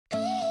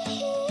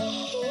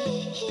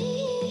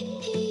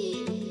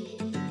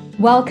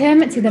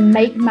Welcome to the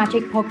Make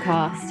Magic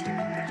podcast.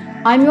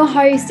 I'm your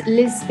host,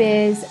 Liz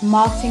Spears,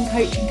 marketing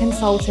coach and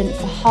consultant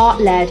for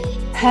heart-led,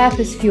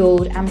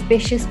 purpose-fueled,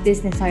 ambitious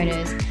business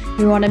owners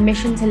who are on a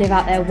mission to live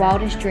out their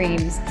wildest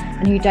dreams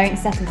and who don't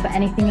settle for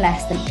anything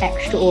less than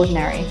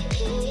extraordinary.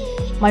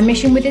 My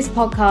mission with this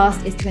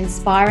podcast is to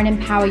inspire and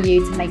empower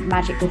you to make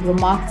magic with your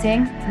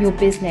marketing, your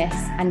business,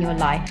 and your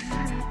life.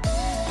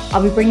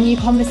 I'll be bringing you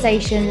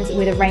conversations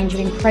with a range of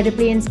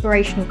incredibly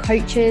inspirational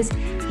coaches,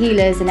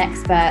 healers, and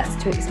experts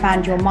to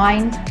expand your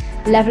mind,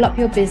 level up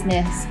your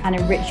business, and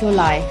enrich your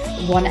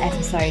life one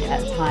episode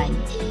at a time.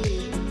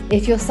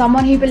 If you're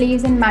someone who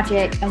believes in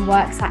magic and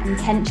works at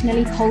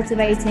intentionally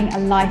cultivating a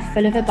life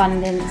full of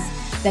abundance,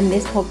 then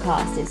this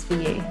podcast is for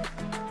you.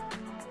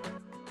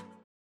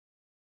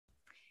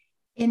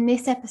 In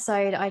this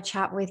episode, I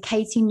chat with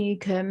Katie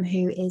Newcombe,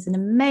 who is an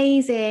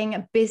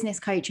amazing business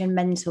coach and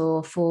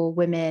mentor for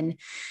women.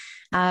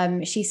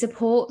 She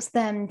supports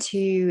them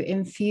to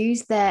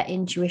infuse their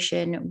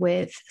intuition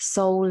with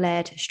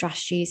soul-led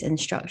strategies and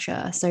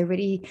structure. So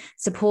really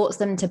supports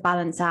them to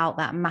balance out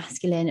that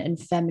masculine and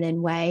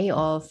feminine way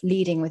of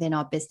leading within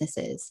our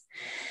businesses.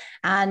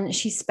 And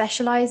she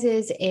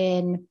specializes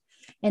in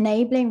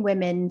enabling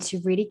women to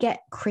really get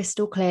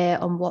crystal clear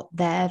on what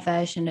their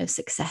version of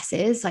success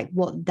is, like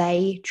what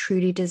they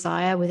truly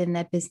desire within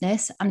their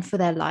business and for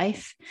their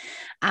life,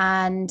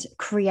 and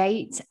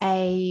create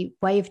a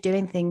way of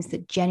doing things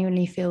that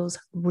genuinely feels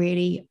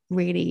really,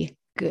 really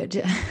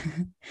good.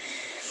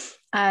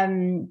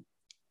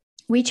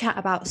 We chat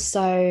about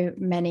so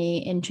many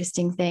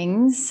interesting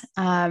things.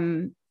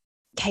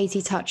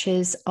 Katie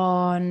touches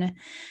on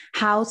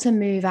how to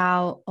move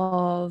out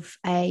of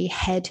a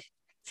head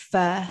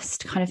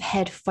focused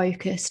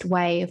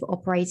way of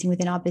operating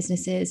within our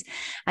businesses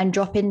and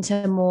drop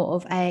into more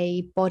of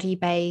a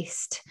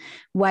body-based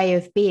way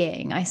of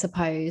being, I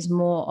suppose,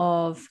 more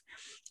of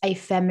a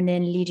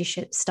feminine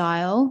leadership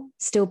style,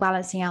 still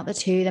balancing out the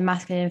two, the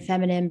masculine and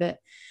feminine, but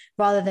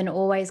rather than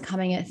always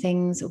coming at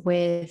things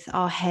with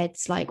our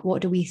heads, like,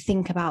 what do we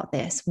think about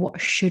this?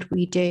 What should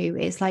we do?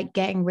 It's like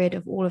getting rid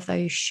of all of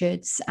those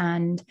shoulds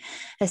and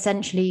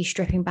essentially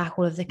stripping back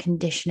all of the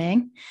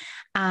conditioning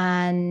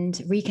and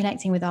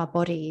reconnecting with our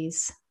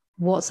bodies.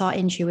 What's our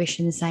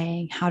intuition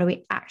saying? How do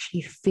we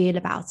actually feel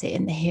about it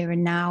in the here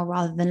and now,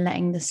 rather than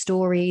letting the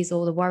stories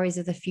or the worries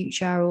of the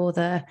future or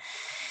the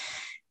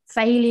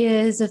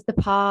failures of the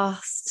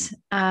past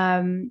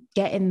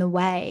get in the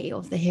way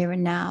of the here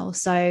and now.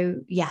 So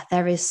yeah,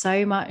 there is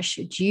so much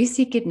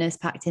juicy goodness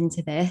packed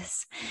into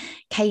this.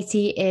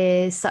 Katie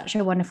is such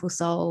a wonderful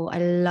soul. I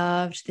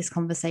loved this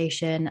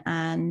conversation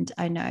and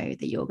I know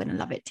that you're going to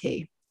love it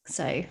too.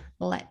 So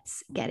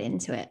let's get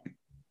into it.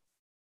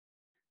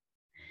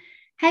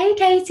 Hey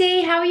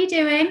Katie, how are you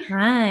doing?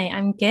 Hi,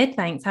 I'm good,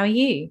 thanks. How are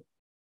you?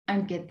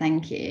 I'm good,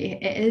 thank you.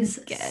 It is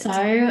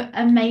so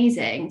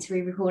amazing to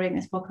be recording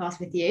this podcast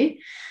with you.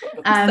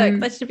 I'm so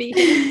excited to be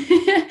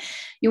here.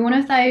 You're one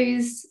of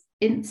those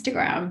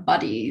Instagram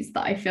buddies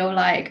that I feel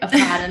like I've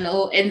had a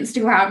little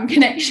Instagram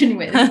connection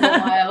with for a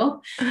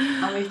while.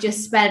 And we've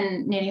just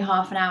spent nearly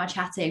half an hour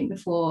chatting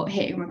before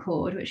hitting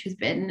record, which has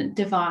been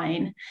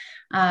divine.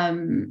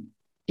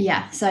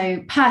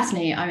 So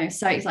personally, I'm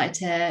so excited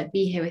to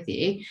be here with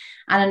you.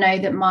 And I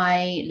know that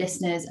my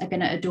listeners are going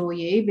to adore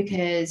you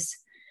because,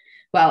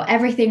 well,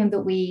 everything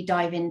that we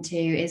dive into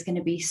is going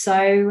to be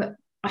so,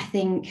 I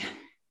think,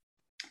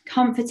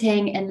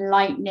 comforting,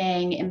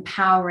 enlightening,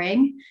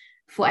 empowering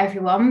for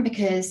everyone,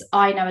 because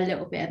I know a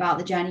little bit about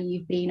the journey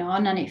you've been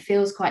on and it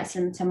feels quite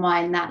similar to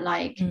mine, that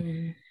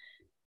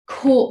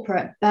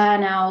corporate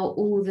burnout,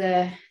 all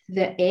the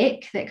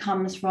ick that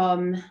comes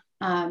from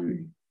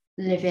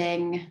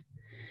living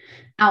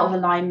out of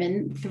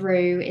alignment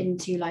through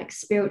into like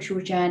spiritual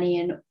journey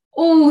and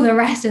all the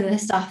rest of the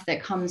stuff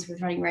that comes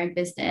with running your own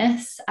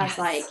business as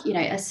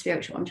a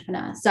spiritual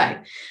entrepreneur. So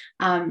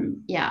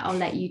I'll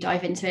let you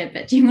dive into it,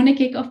 but do you want to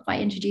kick off by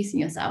introducing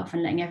yourself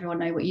and letting everyone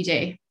know what you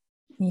do?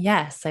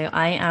 So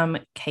I am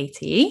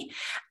Katie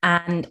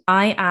and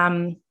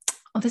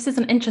this is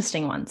an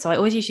interesting one. So I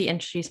always usually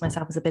introduce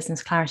myself as a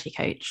business clarity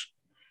coach.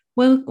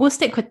 We'll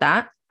stick with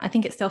that. I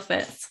think it still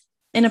fits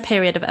in a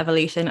period of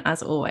evolution,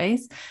 as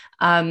always.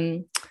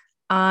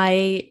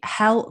 I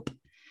help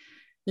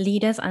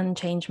leaders and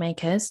change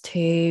makers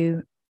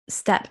to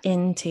step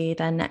into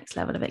their next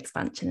level of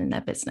expansion in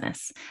their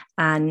business.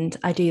 And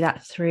I do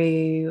that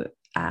through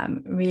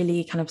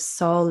really kind of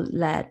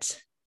soul-led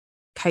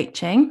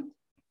coaching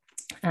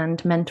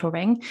and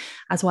mentoring,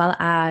 as well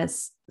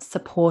as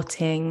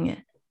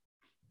supporting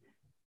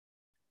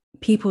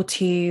people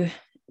to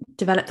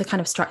develop the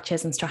kind of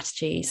structures and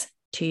strategies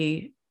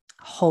to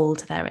hold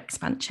their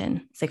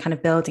expansion. So kind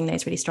of building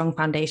those really strong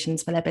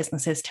foundations for their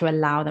businesses to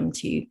allow them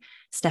to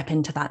step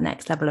into that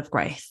next level of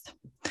growth.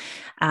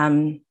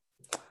 Still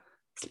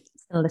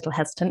a little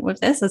hesitant with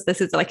this, as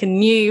this is like a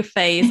new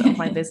phase of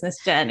my business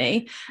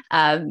journey.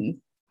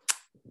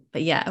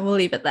 But yeah, we'll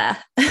leave it there.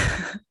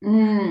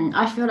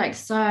 I feel like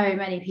so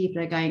many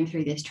people are going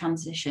through this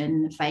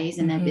transition phase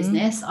in their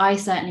business. I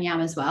certainly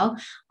am as well.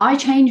 I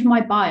change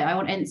my bio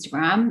on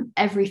Instagram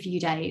every few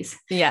days.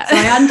 Yeah. So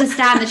I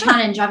understand the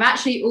challenge. I've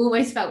actually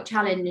always felt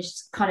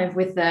challenged kind of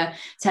with the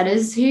tell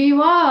us who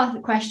you are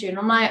question.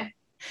 I'm like,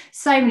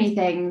 so many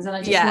things. And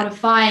I just want to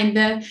find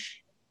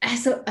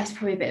that's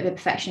probably a bit of a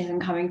perfectionism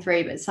coming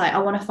through, but it's like I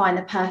want to find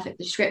the perfect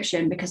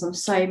description because I'm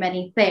so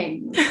many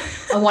things.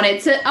 I want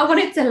it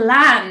to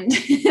land.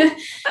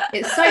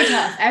 It's so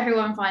tough.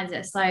 Everyone finds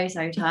it so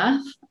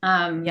tough.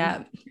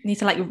 Yeah, need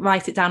to like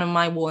write it down on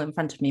my wall in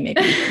front of me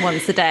maybe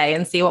once a day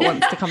and see what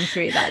wants to come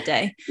through that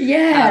day.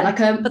 Yeah,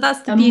 but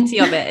that's the beauty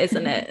of it,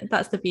 isn't it?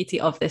 That's the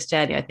beauty of this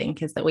journey, I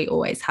think, is that we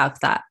always have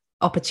that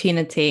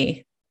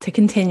opportunity to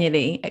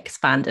continually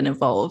expand and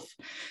evolve.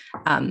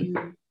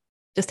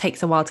 Just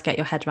takes a while to get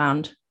your head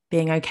around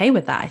being okay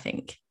with that, I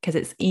think, because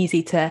it's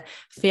easy to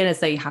feel as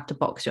though you have to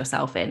box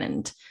yourself in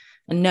and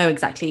know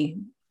exactly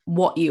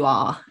what you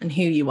are and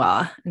who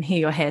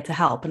you're here to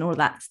help and all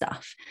that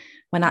stuff,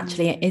 when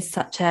actually it is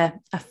such a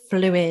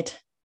fluid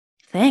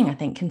thing, I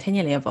think,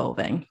 continually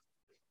evolving.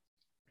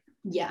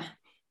 Yeah,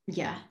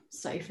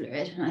 so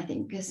fluid. And I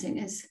think as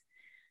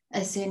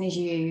soon as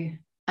you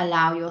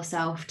allow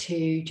yourself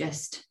to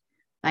just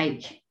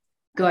like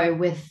go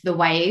with the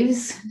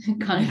waves,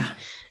 kind of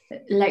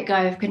let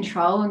go of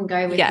control and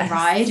go with the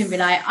ride and be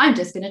like, I'm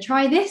just going to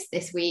try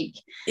this week.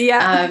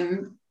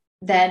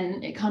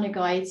 Then it kind of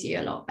guides you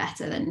a lot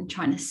better than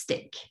trying to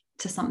stick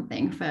to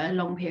something for a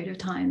long period of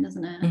time,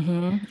 doesn't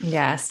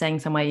it? Staying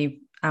somewhere you've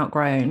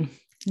outgrown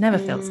never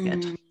feels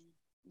good.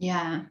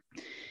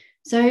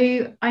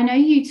 So I know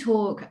you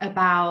talk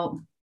about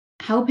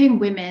helping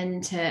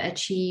women to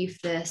achieve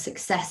the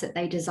success that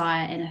they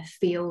desire in a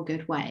feel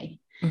good way,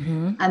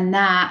 and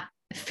that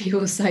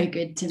feels so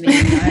good to me.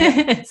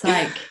 It's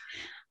like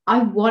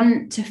I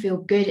want to feel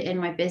good in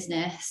my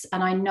business,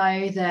 and I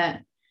know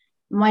that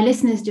my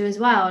listeners do as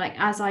well. Like,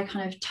 as I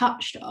kind of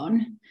touched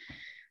on,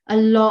 a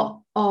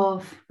lot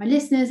of my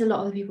listeners, a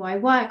lot of the people I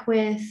work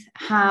with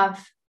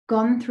have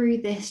gone through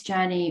this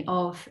journey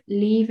of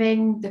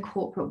leaving the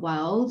corporate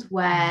world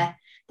where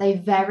they've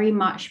very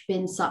much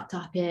been sucked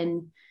up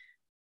in,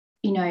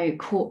 you know,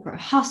 corporate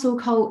hustle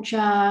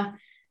culture,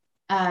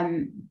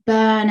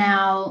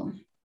 burnout,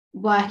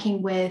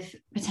 working with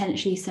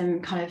potentially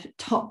some kind of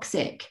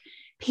toxic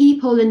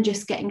people and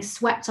just getting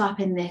swept up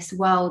in this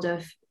world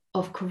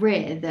of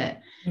career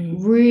that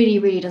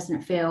really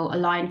doesn't feel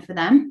aligned for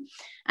them.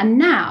 And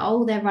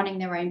now they're running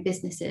their own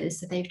businesses.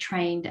 So they've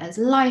trained as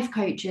life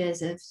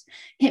coaches, as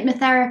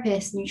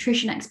hypnotherapists,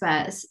 nutrition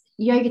experts,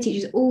 yoga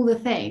teachers, all the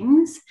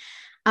things.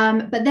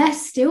 But they're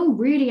still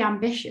really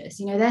ambitious.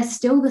 You know, they're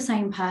still the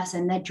same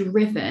person. They're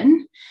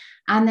driven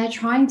and they're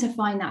trying to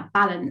find that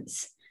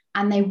balance,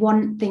 and they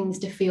want things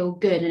to feel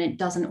good, and it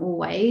doesn't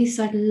always.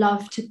 So I'd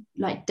love to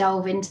like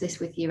delve into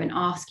this with you and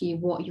ask you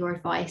what your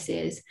advice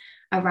is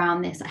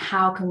around this. Like,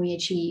 how can we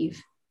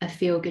achieve a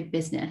feel good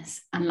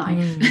business and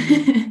life?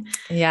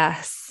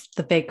 Yes,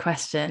 the big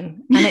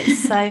question. And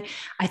it's so,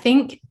 I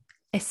think,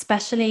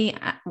 especially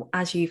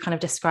as you kind of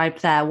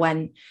described there,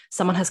 when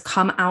someone has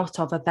come out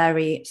of a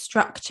very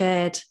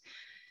structured,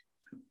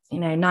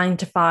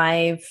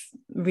 9-to-5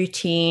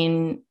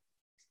 routine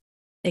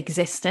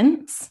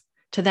existence,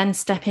 to then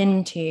step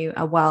into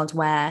a world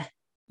where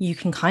you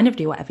can kind of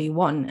do whatever you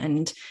want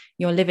and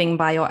you're living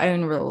by your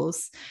own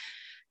rules,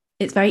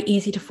 it's very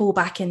easy to fall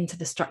back into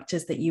the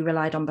structures that you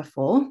relied on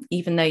before,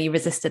 even though you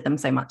resisted them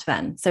so much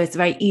then. So it's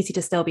very easy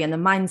to still be in the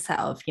mindset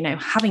of,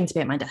 having to be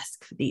at my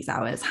desk for these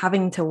hours,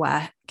 having to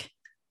work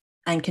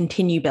and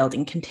continue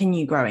building,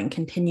 continue growing,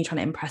 continue trying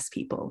to impress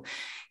people,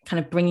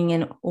 kind of bringing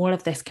in all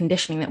of this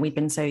conditioning that we've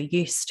been so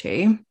used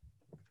to,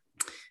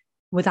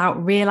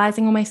 without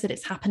realizing almost that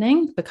it's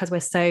happening, because we're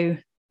so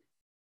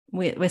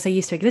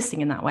used to existing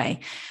in that way.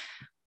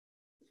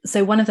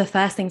 So one of the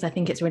first things I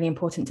think it's really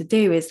important to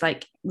do is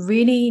like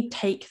really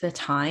take the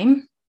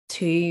time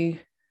to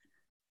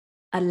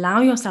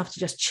allow yourself to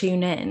just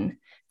tune in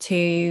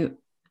to,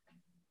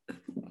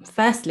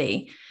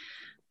 firstly,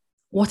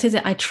 what is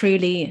it I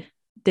truly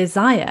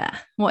desire?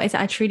 What is it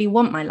I truly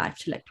want my life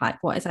to look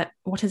like? What is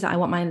it I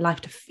want my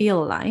life to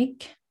feel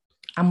like?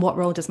 And what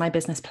role does my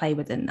business play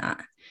within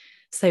that?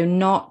 So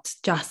not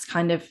just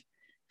kind of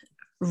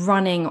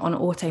running on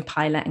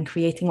autopilot and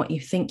creating what you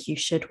think you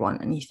should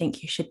want and you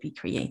think you should be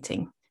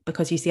creating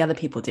because you see other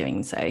people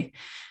doing so,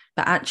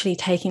 but actually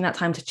taking that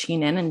time to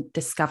tune in and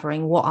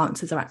discovering what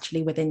answers are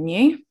actually within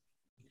you.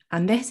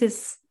 And this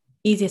is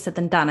easier said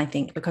than done, I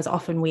think, because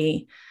often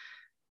we're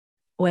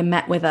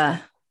met with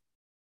a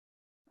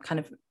kind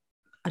of,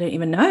 I don't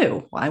even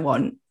know what I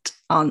want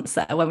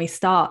answer when we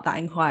start that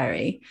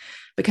inquiry,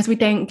 because we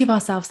don't give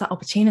ourselves that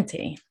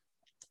opportunity.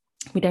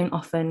 We don't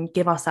often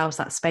give ourselves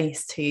that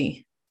space to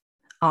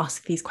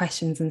ask these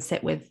questions and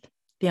sit with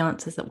the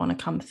answers that want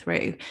to come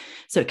through.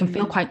 So it can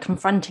feel quite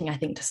confronting, I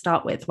think, to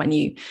start with when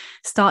you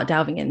start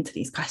delving into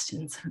these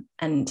questions,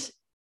 and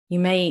you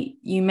may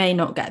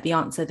not get the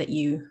answer or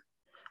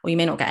you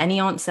may not get any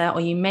answer, or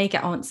you may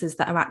get answers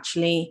that are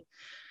actually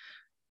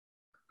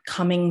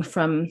coming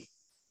from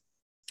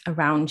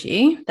around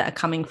you, that are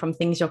coming from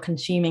things you're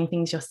consuming,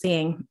 things you're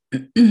seeing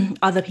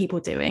other people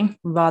doing,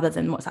 rather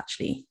than what's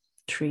actually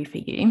true for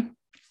you.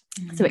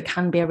 So it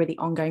can be a really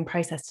ongoing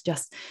process to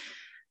just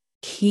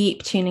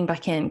keep tuning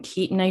back in,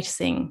 keep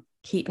noticing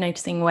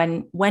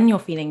when you're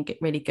feeling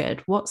really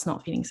good, what's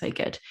not feeling so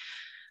good,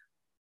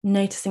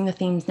 noticing the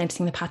themes,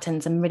 noticing the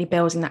patterns, and really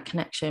building that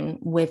connection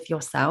with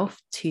yourself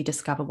to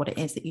discover what it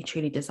is that you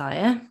truly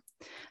desire,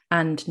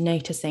 and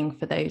noticing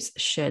for those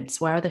shoulds.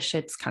 Where are the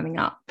shoulds coming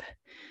up?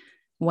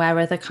 Where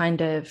are the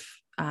kind of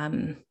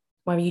where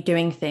are you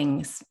doing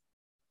things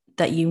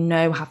that you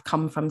know have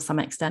come from some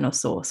external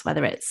source,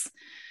 whether it's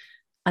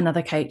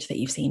another coach that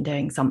you've seen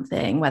doing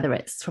something, whether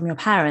it's from your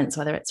parents,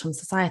 whether it's from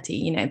society.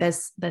 You know,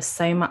 there's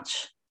so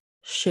much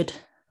should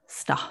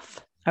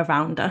stuff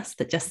around us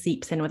that just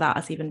seeps in without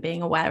us even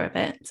being aware of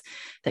it,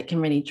 that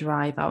can really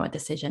drive our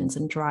decisions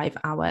and drive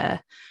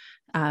our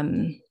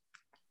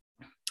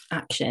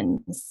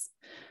actions.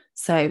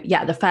 So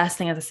yeah, the first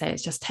thing, as I say,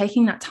 is just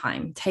taking that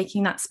time,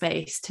 taking that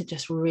space to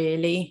just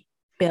really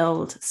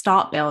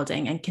start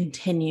building and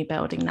continue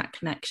building that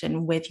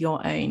connection with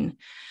your own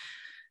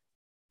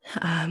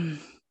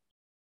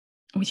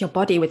with your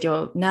body, with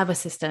your nervous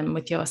system,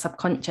 with your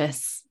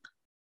subconscious,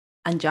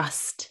 and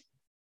just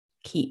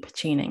keep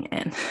tuning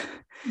in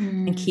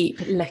and keep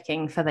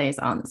looking for those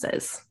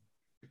answers.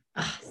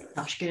 Oh,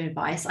 such good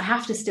advice. I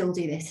have to still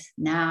do this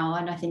now,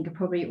 and I think I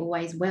probably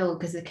always will,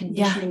 because the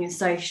conditioning is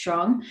so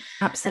strong.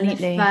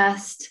 Absolutely. And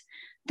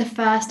the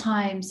first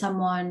time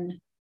someone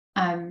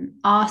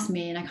asked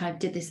me, and I kind of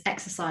did this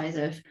exercise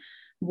of,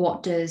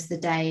 what does the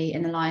day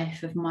in the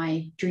life of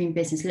my dream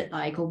business look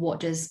like, or what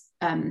does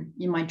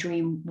my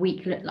dream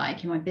week look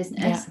like in my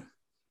business?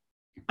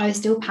 I was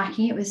still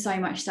packing it with so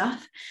much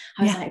stuff.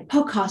 I was like,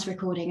 podcast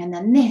recording, and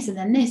then this, and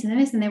then this, and then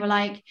this. And they were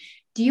like,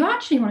 do you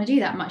actually want to do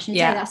that much in a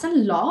day? That's a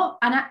lot.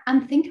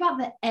 And think about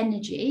the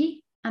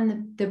energy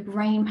and the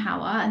brain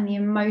power and the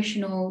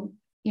emotional,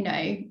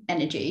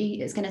 energy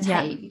it's going to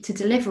take to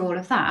deliver all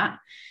of that.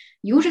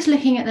 You're just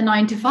looking at the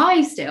 9 to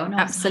 5 still. And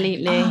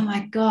absolutely. Like, oh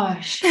my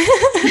gosh.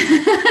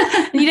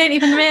 You don't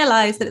even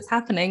realize that it's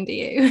happening, do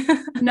you?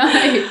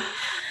 No.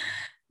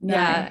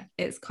 Yeah,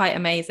 it's quite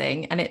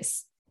amazing. And it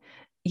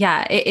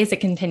is a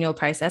continual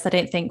process. I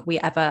don't think we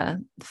ever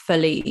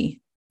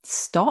fully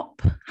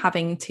stop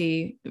having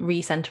to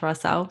recenter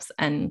ourselves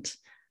and,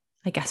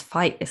 I guess,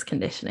 fight this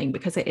conditioning,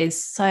 because it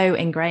is so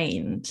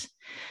ingrained.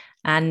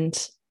 And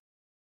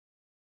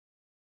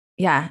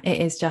yeah, it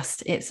is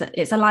just, it's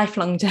a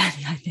lifelong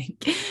journey, I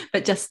think.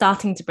 But just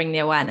starting to bring the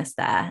awareness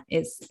there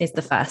is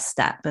the first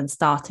step, and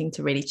starting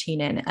to really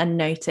tune in and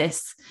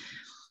notice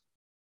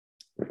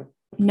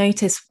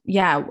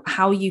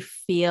how you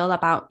feel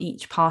about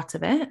each part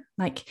of it.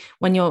 Like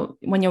when you're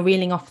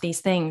reeling off these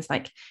things,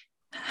 like,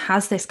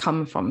 has this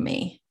come from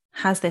me?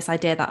 Has this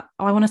idea that,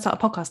 I want to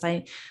start a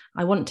podcast,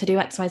 I want to do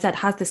XYZ,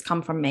 has this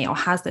come from me, or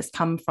has this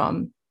come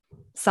from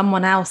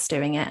someone else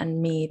doing it,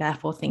 and me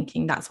therefore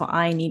thinking that's what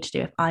I need to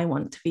do if I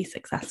want to be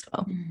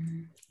successful?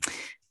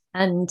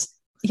 And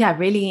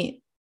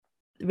really,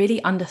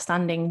 really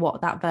understanding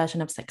what that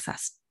version of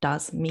success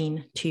does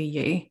mean to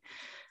you.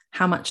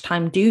 How much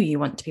time do you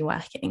want to be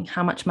working?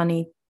 How much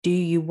money do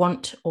you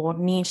want or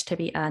need to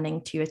be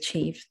earning to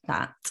achieve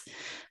that?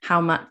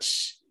 How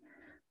much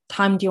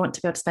time do you want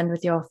to be able to spend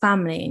with your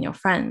family and your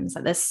friends?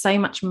 Like, there's so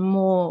much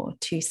more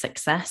to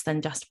success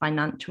than just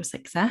financial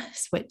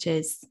success, which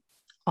is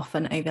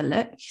often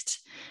overlooked.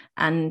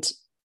 And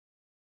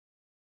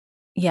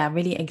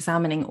really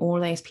examining all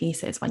those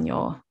pieces when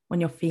you're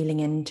feeling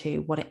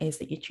into what it is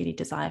that you truly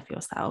desire for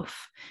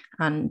yourself,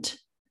 and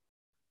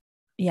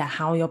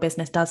how your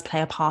business does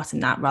play a part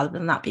in that, rather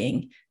than that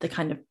being the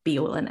kind of be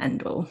all and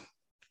end all.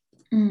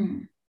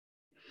 Something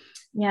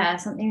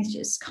that's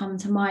just come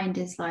to mind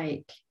is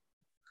like,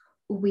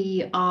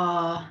 we're in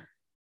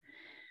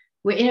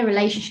a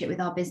relationship with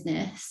our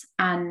business,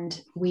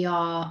 and we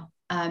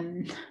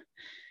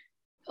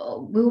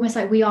almost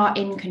like we are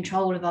in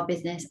control of our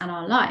business and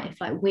our life.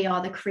 Like, we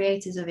are the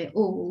creators of it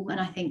all. And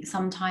I think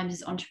sometimes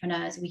as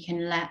entrepreneurs, we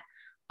can let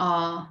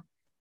our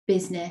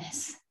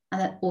business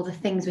and all the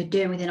things we're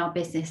doing within our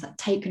business like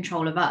take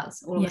control of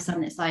us. All of a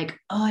sudden it's like,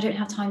 oh, I don't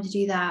have time to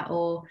do that,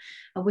 or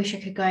I wish I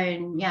could go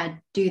and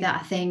do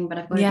that thing, but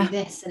I've got to do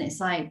this. And it's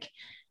like,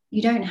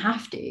 you don't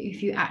have to,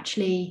 if you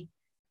actually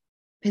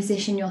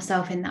position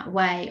yourself in that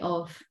way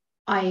of,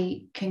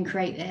 I can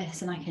create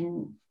this and I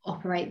can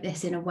operate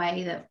this in a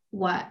way that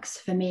works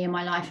for me and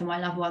my life and my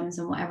loved ones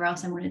and whatever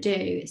else I want to do.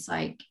 It's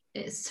like,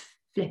 it's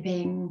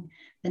flipping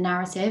the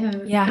narrative,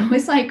 and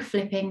almost like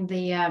flipping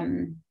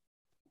the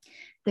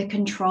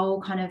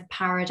control kind of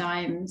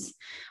paradigms.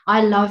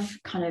 I love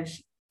kind of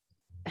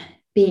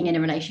being in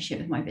a relationship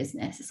with my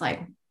business. It's like,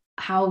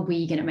 how are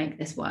we going to make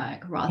this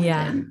work, rather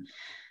than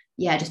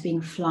just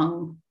being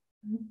flung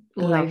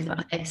all over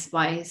the place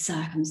by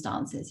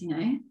circumstances,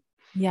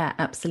 Yeah,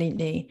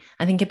 absolutely.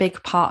 I think a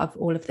big part of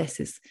all of this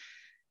is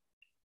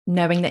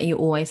knowing that you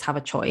always have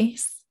a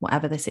choice,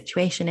 whatever the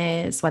situation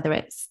is, whether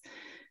it's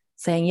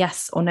saying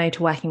yes or no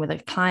to working with a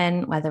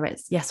client, whether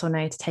it's yes or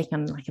no to taking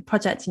on like a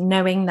project,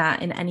 knowing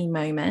that in any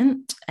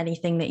moment,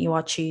 anything that you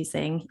are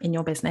choosing in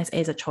your business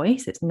is a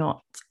choice. It's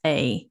not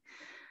an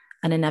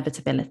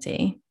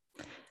inevitability.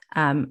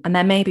 And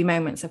there may be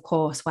moments, of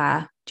course,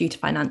 where due to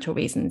financial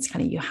reasons,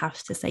 kind of you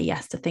have to say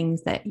yes to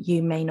things that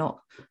you may not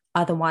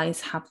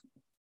otherwise have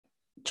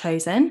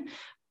chosen.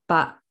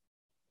 But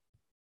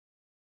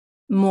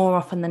more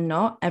often than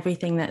not,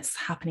 everything that's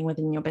happening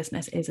within your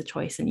business is a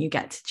choice, and you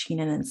get to tune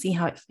in and see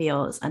how it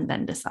feels and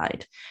then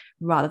decide,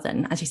 rather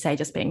than, as you say,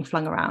 just being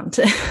flung around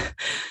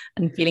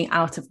and feeling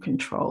out of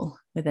control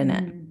within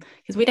it.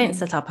 Because we don't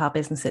set up our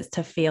businesses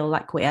to feel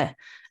like we're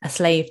a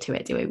slave to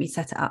it, do we? We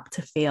set it up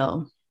to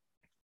feel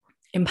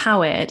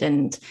empowered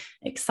and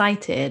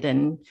excited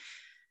and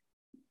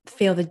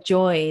feel the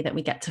joy that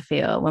we get to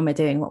feel when we're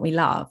doing what we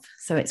love.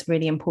 So it's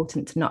really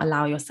important to not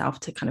allow yourself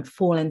to kind of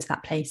fall into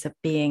that place of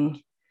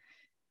being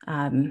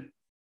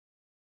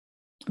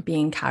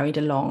carried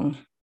along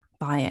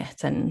by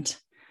it and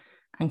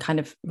kind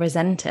of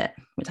resent it,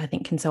 which I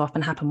think can so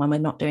often happen when we're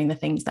not doing the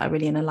things that are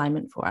really in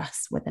alignment for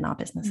us within our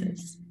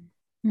businesses.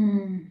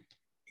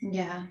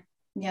 Yeah,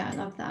 I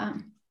love that.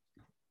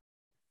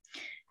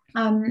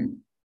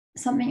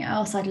 Something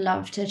else I'd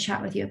love to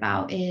chat with you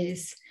about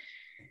is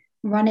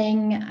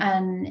running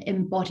an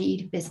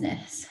embodied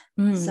business.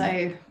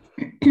 So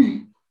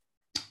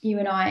you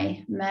and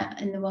I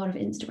met in the world of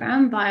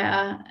Instagram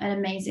via an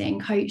amazing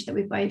coach that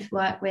we both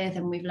work with,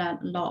 and we've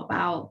learned a lot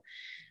about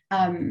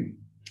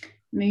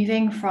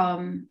moving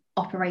from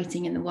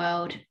operating in the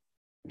world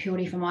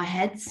purely from our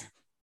heads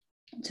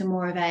to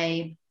more of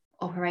a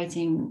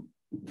operating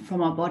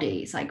from our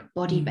bodies, like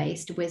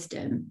body-based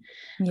wisdom.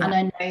 And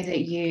I know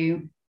that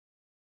you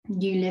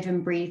live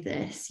and breathe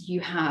this. You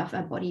have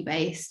a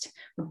body-based,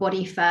 a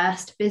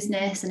body-first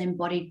business, an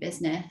embodied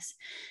business.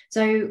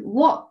 So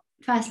what,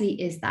 firstly,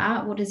 is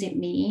that? What does it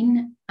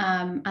mean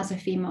as a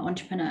female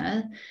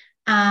entrepreneur?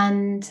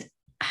 And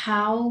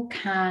how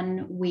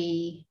can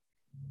we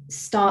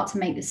start to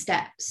make the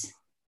steps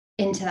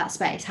into that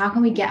space? How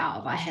can we get out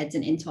of our heads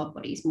and into our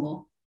bodies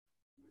more?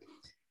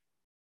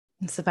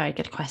 It's a very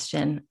good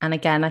question. And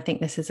again, I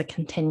think this is a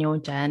continual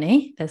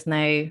journey. There's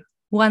no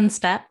one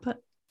step. I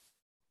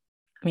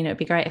mean, it would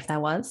be great if there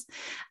was.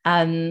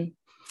 But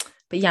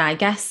yeah, I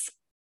guess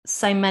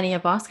so many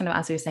of us, kind of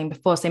as we were saying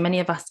before, so many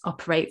of us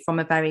operate from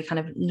a very kind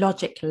of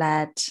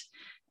logic-led,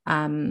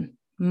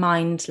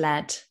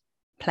 mind-led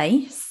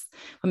place.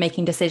 We're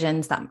making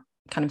decisions that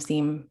kind of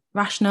seem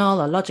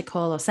rational or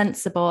logical or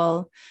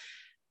sensible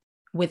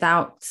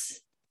without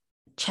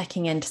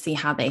checking in to see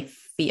how they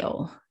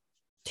feel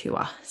to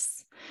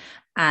us,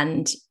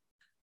 and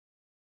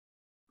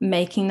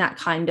making that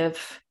kind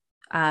of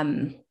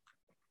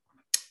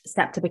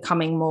step to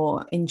becoming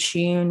more in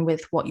tune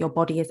with what your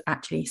body is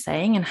actually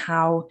saying and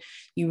how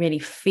you really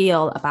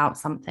feel about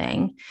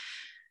something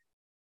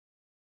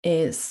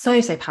is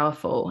so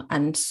powerful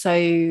and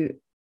so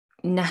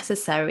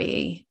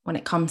necessary when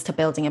it comes to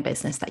building a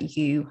business that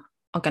you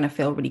are going to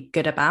feel really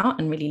good about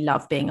and really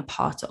love being a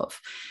part of.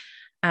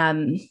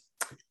 And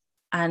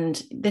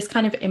this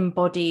kind of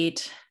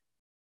embodied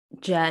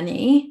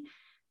journey,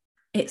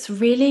 it's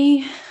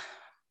really,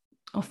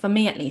 or for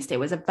me at least, it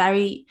was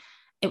very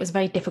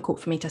difficult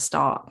for me to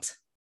start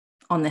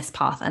on this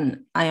path.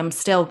 And I am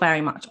still very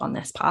much on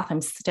this path.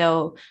 I'm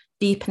still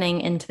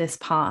deepening into this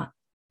part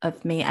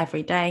of me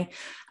every day.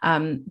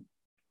 I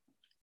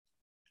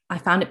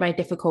found it very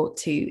difficult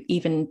to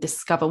even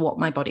discover what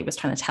my body was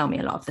trying to tell me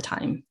a lot of the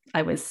time.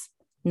 I was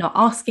not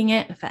asking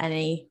it for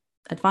any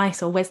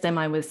advice or wisdom.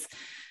 I was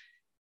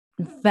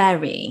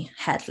very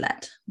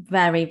head-led,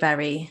 very,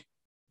 very,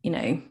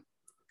 I'm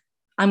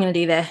going to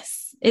do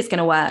this. It's going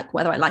to work,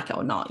 whether I like it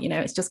or not,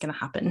 it's just going to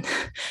happen.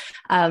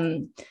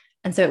 And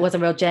so it was a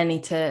real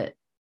journey to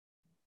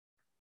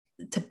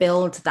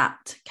build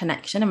that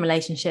connection and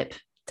relationship,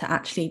 to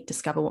actually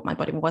discover what my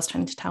body was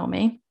trying to tell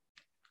me.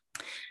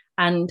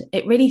 And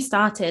it really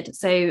started,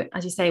 so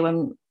as you say,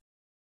 when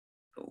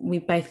we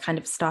both kind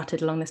of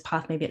started along this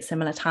path, maybe at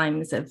similar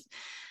times, of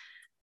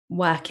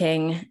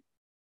working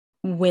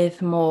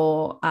with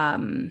more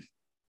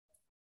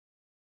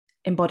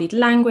embodied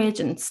language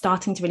and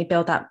starting to really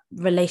build that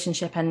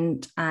relationship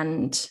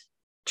and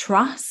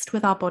trust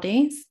with our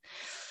bodies.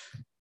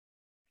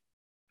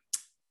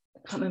 I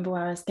can't remember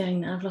where I was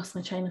going now. I've lost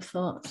my train of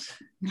thought.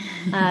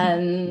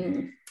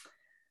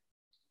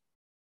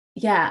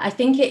 Yeah, I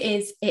think it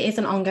is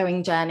an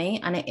ongoing journey,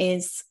 and it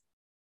is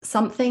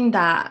something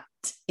that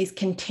is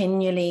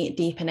continually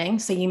deepening.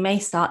 So you may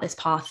start this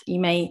path, you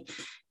may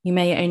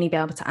only be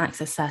able to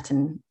access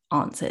certain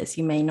answers,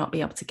 you may not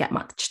be able to get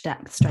much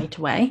depth straight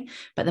away,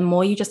 but the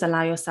more you just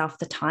allow yourself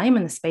the time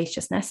and the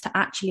spaciousness to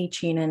actually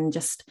tune in,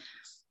 just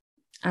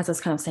as I was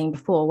kind of saying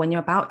before, when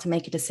you're about to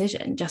make a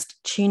decision, just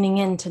tuning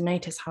in to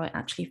notice how it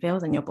actually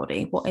feels in your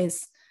body, what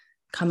is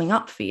coming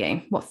up for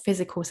you, what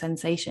physical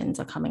sensations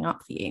are coming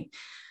up for you.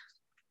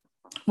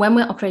 When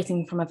we're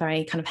operating from a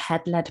very kind of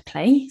head-led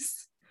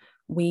place,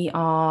 we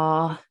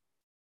are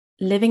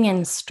living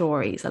in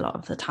stories a lot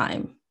of the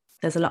time.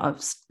 There's a lot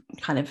of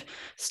kind of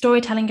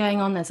storytelling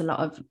going on. There's a lot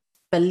of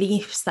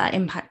beliefs that are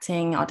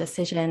impacting our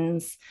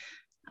decisions,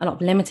 a lot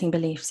of limiting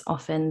beliefs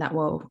often that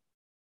will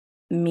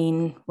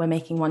mean we're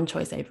making one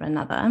choice over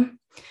another.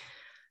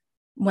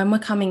 When we're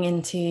coming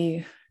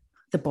into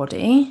the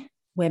body,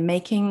 we're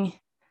making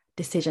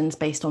decisions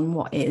based on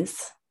what is,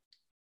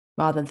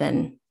 rather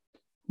than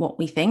what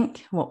we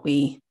think, what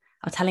we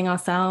are telling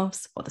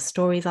ourselves, what the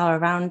stories are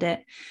around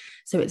it.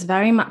 So it's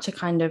very much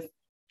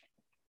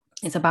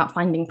it's about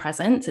finding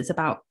presence. It's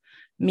about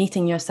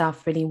meeting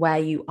yourself really where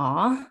you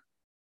are,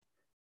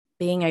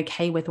 being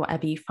okay with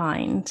whatever you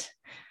find.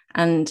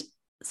 And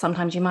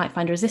sometimes you might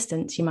find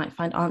resistance. You might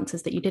find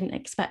answers that you didn't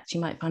expect. You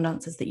might find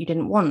answers that you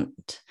didn't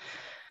want.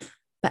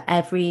 But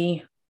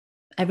everything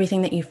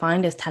that you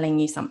find is telling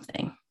you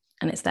something,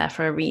 and it's there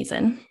for a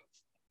reason.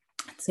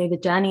 So the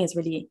journey is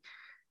really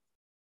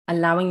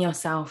allowing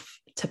yourself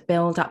to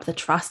build up the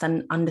trust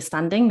and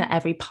understanding that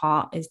every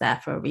part is there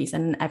for a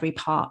reason. Every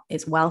part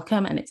is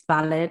welcome and it's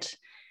valid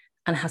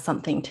and has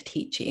something to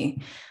teach you.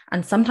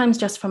 And sometimes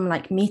just from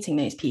like meeting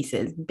those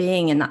pieces,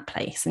 being in that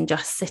place and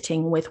just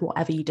sitting with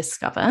whatever you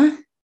discover,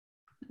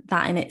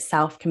 that in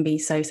itself can be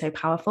so, so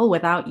powerful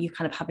without you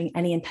kind of having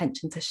any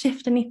intention to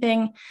shift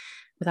anything,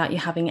 without you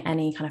having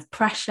any kind of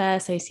pressure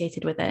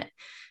associated with it.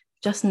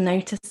 Just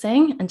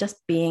noticing and just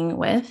being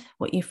with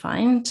what you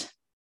find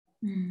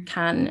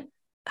can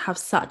have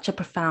such a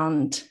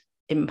profound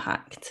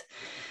impact.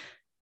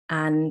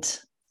 And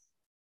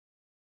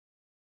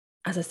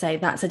as I say,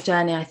 that's a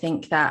journey I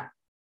think that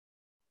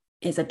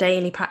is a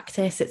daily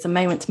practice. It's a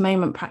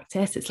moment-to-moment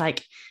practice. It's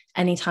like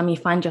anytime you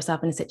find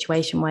yourself in a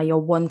situation where you're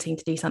wanting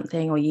to do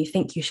something, or you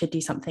think you should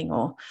do something,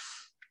 or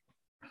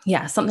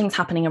something's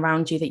happening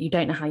around you that you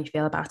don't know how you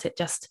feel about it,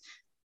 just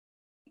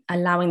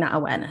allowing that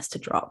awareness to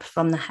drop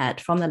from the head,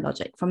 from the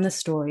logic, from the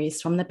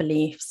stories, from the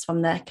beliefs,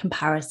 from the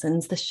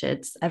comparisons, the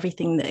shoulds,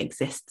 everything that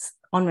exists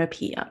on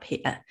repeat up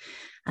here,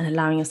 and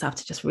allowing yourself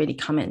to just really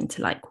come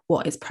into like,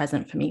 what is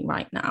present for me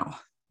right now?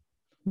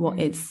 What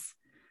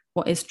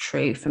is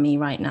true for me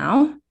right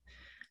now,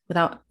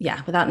 without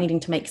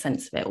needing to make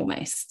sense of it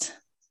almost.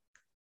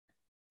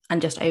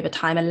 And just over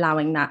time,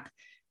 allowing that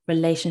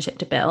relationship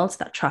to build,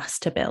 that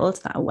trust to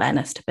build, that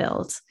awareness to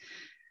build.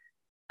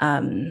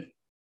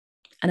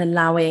 And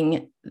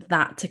allowing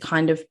that to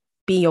kind of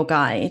be your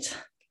guide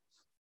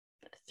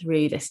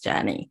through this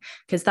journey.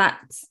 Because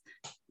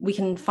we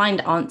can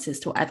find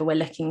answers to whatever we're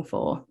looking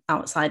for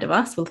outside of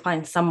us. We'll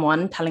find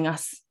someone telling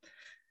us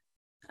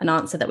an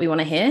answer that we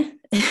want to hear,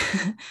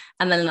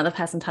 and then another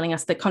person telling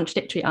us the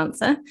contradictory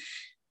answer.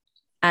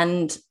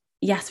 And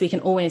yes, we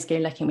can always go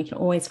looking. We can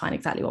always find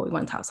exactly what we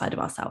want outside of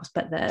ourselves.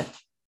 But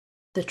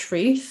the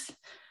truth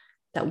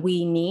that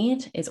we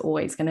need is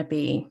always going to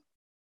be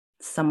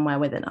somewhere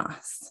within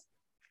us.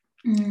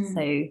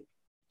 So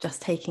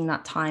just taking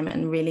that time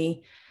and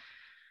really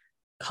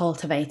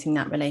cultivating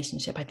that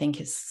relationship, I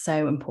think, is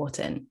so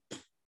important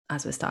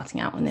as we're starting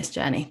out on this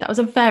journey. That was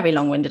a very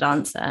long-winded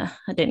answer.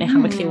 I don't know how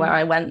much where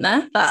I went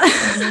there, but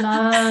I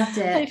loved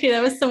it. Hopefully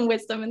there was some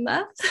wisdom in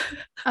that.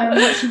 I'm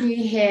watching you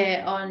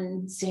here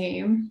on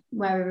Zoom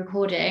where we're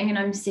recording, and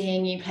I'm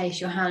seeing you place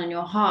your hand on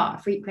your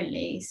heart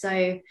frequently.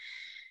 So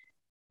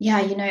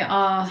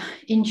our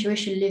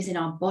intuition lives in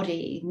our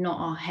body, not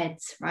our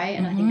heads, right?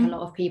 And I think a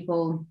lot of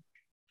people,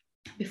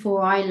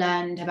 before I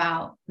learned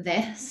about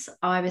this,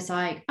 I was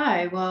like,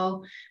 oh,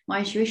 well, my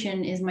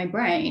intuition is my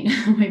brain.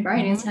 My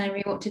brain is telling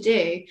me what to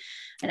do.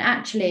 And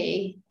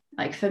actually,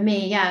 like for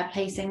me,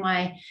 placing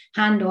my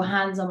hand or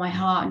hands on my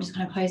heart and just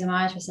kind of closing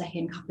my eyes for a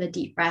second, a couple of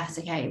deep breaths.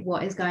 Okay,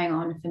 what is going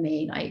on for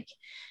me? Like,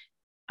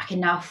 I can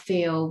now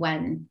feel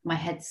when my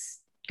head's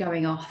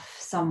going off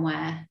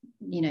somewhere,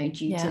 due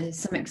to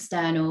some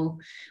external,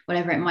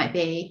 whatever it might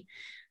be.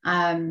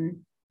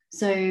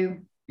 So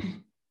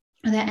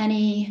are there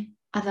any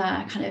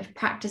other kind of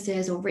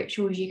practices or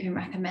rituals you can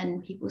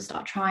recommend people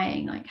start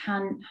trying, like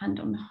hand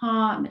on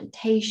heart,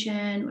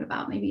 meditation? What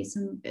about maybe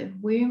some bit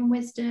of womb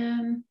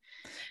wisdom?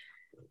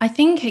 I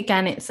think,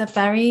 again, it's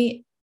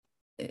very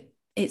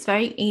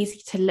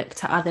easy to look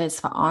to others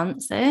for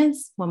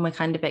answers when we're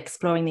kind of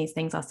exploring these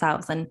things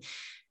ourselves. And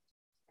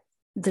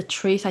the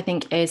truth, I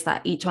think, is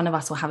that each one of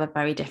us will have a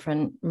very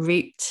different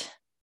route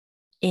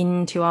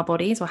into our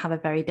bodies, will have a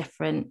very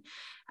different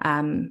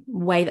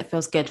way that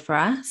feels good for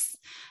us.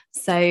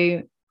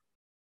 So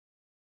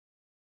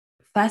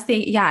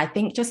firstly, I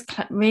think just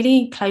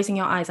really closing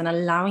your eyes and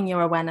allowing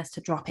your awareness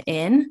to drop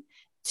in,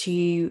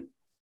 to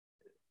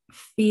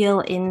feel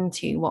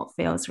into what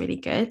feels really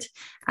good,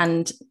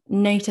 and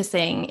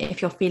noticing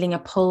if you're feeling a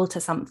pull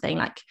to something,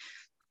 like,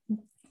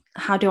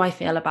 how do I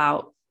feel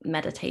about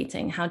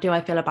meditating? How do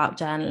I feel about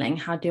journaling?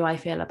 How do I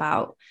feel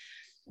about,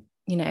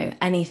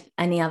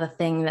 any other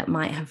thing that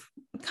might have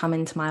come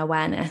into my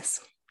awareness?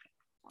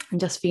 And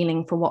just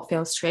feeling for what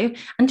feels true,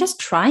 and just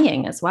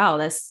trying as well.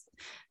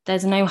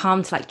 There's no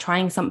harm to like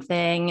trying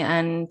something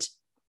and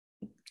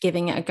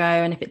giving it a go.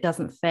 And if it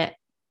doesn't fit,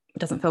 it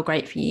doesn't feel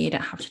great for you, you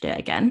don't have to do it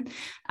again.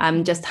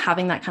 Just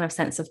having that kind of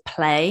sense of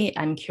play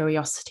and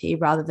curiosity,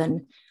 rather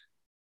than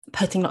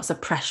putting lots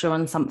of pressure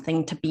on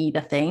something to be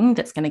the thing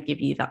that's going to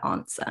give you the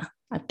answer.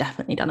 I've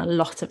definitely done a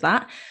lot of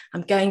that.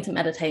 I'm going to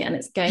meditate and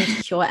it's going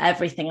to cure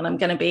everything and I'm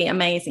going to be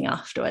amazing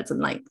afterwards, and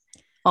like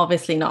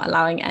obviously not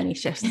allowing any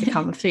shifts to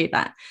come through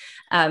that.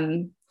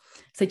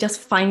 So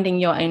just finding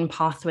your own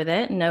path with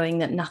it, knowing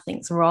that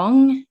nothing's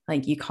wrong,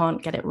 like you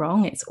can't get it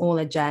wrong. It's all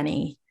a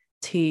journey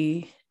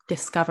to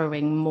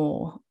discovering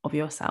more of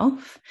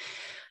yourself,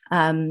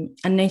 and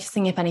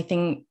noticing if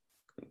anything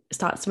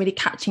starts really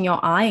catching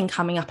your eye and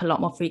coming up a lot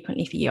more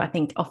frequently for you. I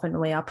think often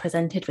we are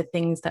presented with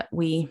things that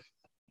we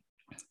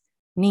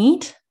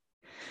need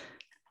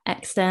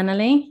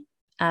externally.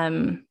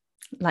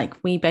 Like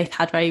we both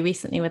had very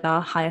recently with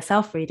our higher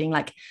self reading,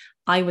 like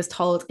I was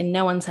told in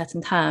no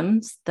uncertain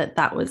terms that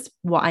that was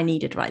what I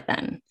needed right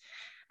then.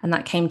 And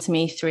that came to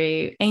me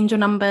through angel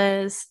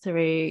numbers,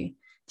 through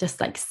just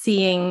like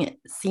seeing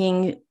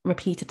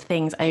repeated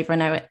things over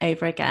and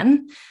over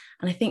again.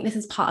 And I think this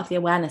is part of the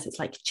awareness. It's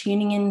like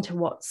tuning into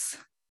what's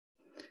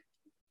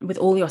with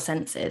all your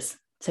senses.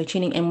 So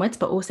tuning inwards,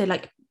 but also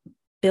like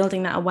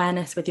building that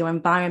awareness with your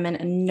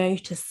environment and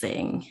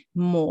noticing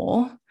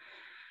more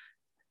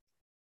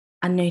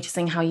and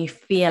noticing how you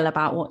feel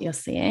about what you're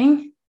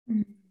seeing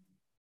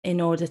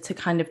in order to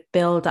kind of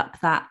build up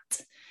that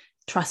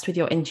trust with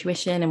your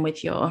intuition and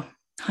with your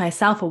higher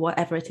self or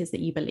whatever it is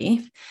that you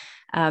believe,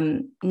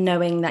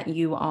 knowing that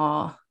you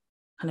are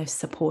kind of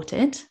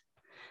supported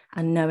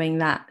and knowing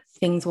that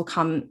things will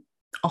come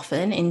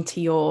often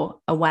into your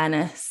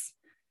awareness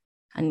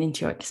and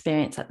into your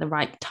experience at the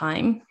right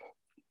time.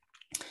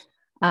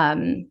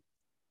 But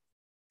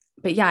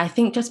yeah, I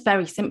think just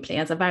very simply,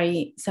 as a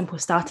very simple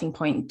starting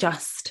point,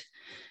 just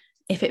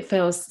if it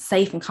feels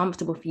safe and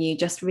comfortable for you,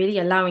 just really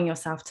allowing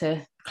yourself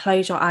to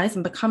close your eyes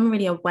and become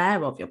really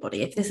aware of your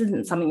body. If this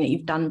isn't something that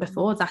you've done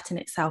before, that in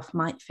itself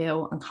might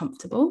feel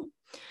uncomfortable,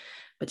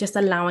 but just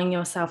allowing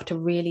yourself to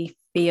really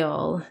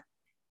feel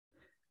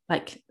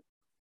like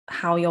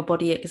how your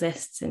body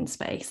exists in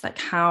space, like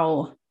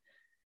how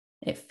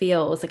it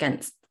feels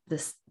against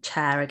this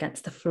chair,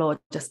 against the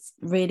floor, just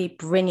really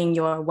bringing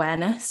your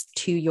awareness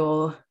to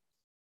your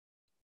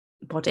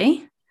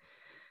body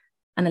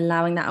and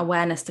allowing that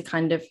awareness to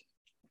kind of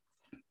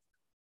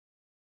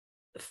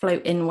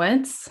float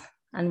inwards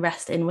and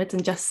rest inwards,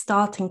 and just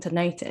starting to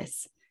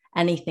notice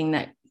anything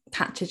that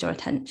catches your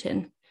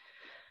attention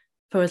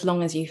for as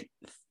long as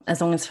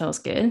feels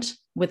good,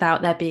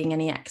 without there being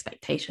any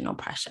expectation or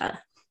pressure.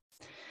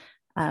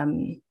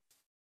 And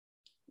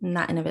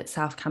that in of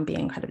itself can be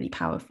incredibly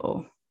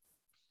powerful.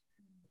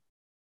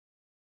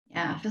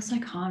 Yeah, I feel so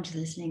calm just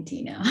listening to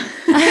you now.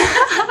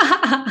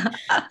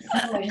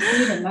 I just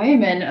need a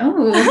moment.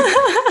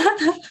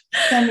 Oh,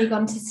 suddenly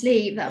gone to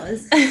sleep. That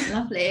was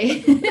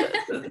lovely.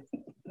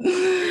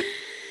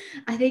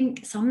 I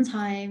think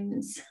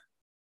sometimes,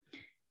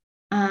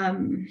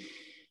 like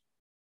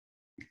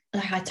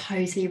I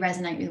totally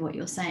resonate with what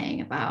you're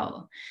saying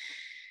about,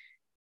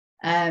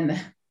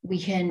 we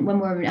can, when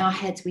we're in our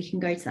heads, we can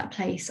go to that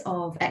place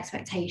of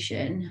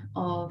expectation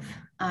of,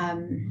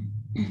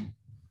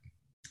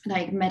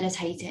 like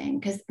meditating,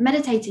 because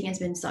meditating has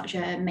been such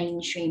a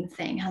mainstream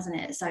thing, hasn't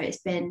it? So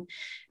it's been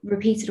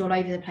repeated all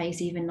over the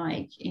place, even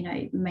like, you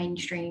know,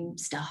 mainstream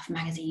stuff,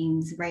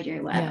 magazines,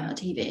 radio, whatever,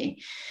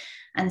 TV.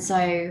 And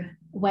so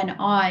when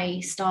I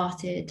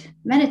started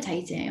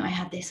meditating, I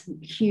had this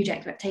huge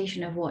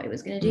expectation of what it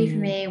was going to do for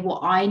me,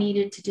 what I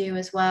needed to do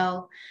as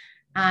well.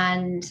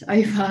 And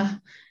over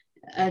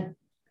a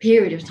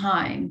period of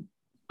time,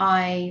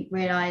 I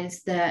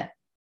realized that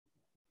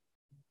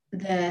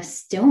the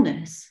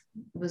stillness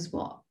was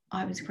what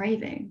I was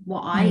craving,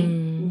 what I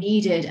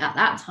needed at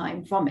that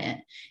time from it.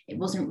 It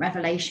wasn't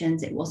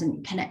revelations, it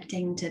wasn't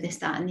connecting to this,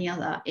 that, and the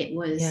other. It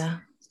was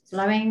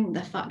slowing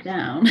the fuck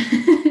down,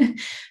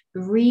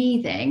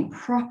 breathing,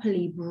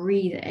 properly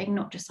breathing,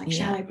 not just like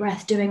shallow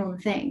breath, doing all the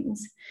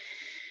things.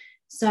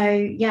 So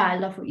yeah, I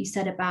love what you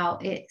said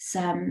about it's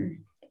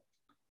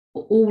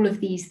all of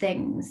these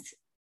things,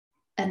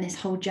 and this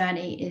whole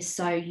journey is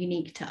so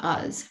unique to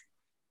us.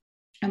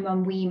 And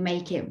when we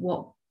make it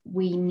what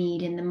we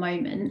need in the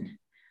moment,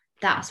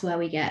 that's where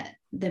we get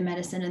the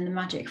medicine and the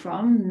magic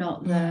from,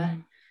 not the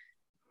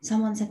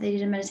someone said they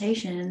did a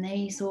meditation and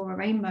they saw a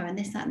rainbow and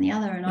this, that, and the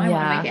other, and I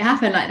want to make it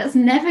happen. Like, that's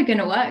never going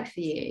to work for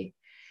you.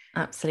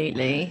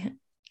 Absolutely.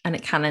 And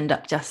it can end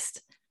up just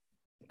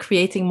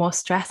creating more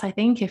stress, I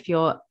think, if you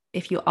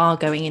are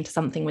going into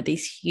something with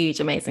these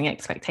huge, amazing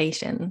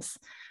expectations,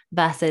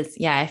 versus,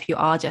 if you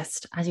are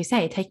just, as you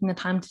say, taking the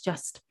time to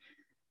just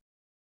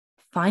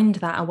find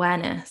that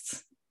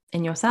awareness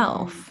in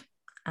yourself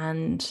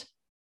and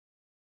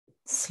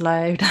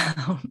slow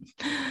down.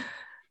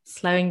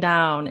 Slowing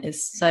down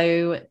is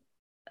so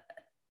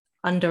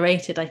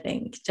underrated, I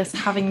think. Just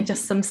having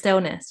just some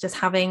stillness, just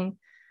having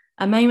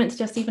a moment to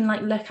just even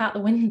like look out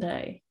the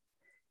window,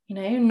 you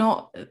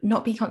know,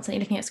 not be constantly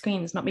looking at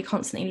screens, not be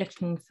constantly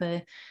looking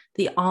for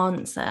the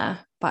answer,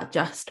 but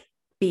just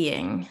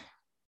being.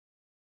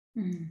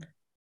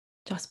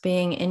 Just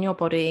being in your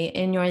body,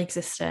 in your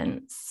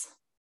existence,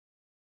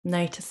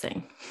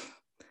 noticing.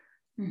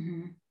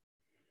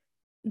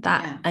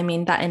 that, I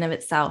mean, that in of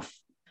itself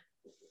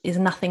is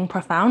nothing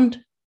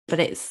profound, but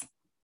it's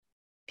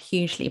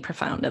hugely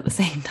profound at the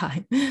same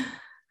time.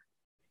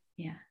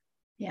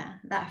 Yeah,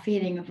 that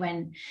feeling of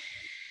when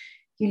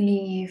you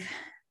leave,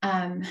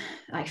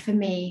 like for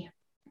me,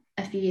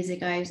 a few years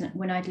ago,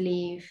 when I'd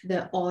leave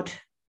the odd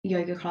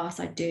yoga class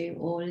I'd do,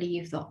 or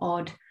leave the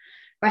odd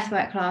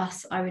breathwork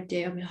class I would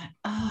do, I'd be like,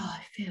 oh,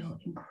 I feel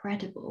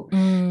incredible.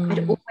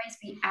 I'd always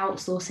be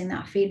outsourcing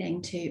that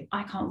feeling to,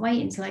 I can't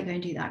wait until I go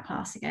and do that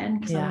class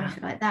again, because I want to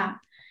feel like that.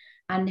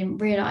 And then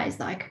realize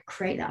that I could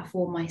create that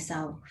for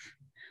myself.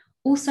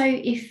 Also,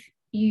 if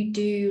you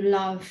do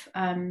love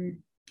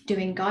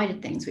doing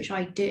guided things, which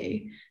I do,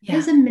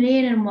 there's a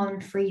million and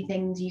one free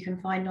things you can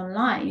find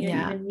online. You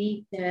don't even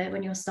need to,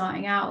 when you're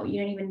starting out,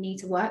 you don't even need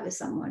to work with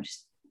someone.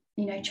 Just,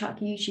 you know, chuck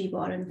YouTube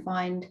on and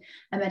find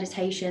a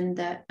meditation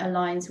that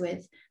aligns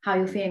with how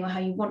you're feeling or how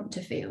you want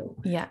to feel.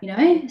 You know,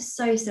 it's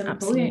so simple.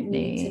 Absolutely. You don't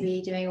need to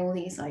be doing all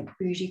these like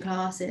bougie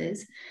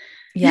classes.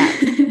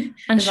 And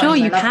sure,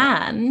 you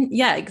can.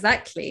 Yeah,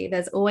 exactly.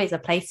 There's always a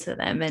place for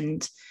them.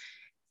 And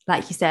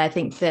like you said, I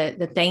think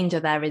the danger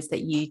there is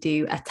that you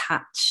do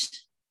attach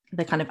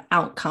the kind of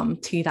outcome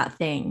to that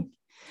thing,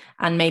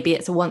 and maybe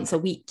it's a once a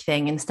week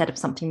thing instead of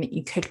something that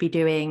you could be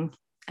doing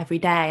every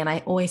day. And I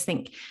always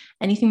think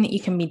anything that you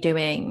can be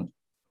doing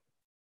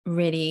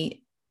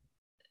really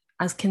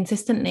as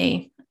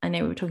consistently, I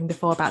know we were talking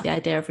before about the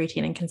idea of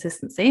routine and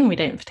consistency, and we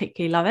don't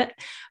particularly love it,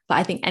 but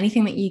I think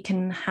anything that you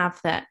can have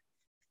that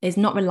is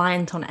not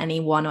reliant on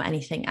anyone or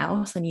anything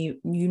else, and you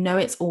know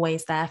it's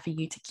always there for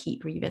you to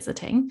keep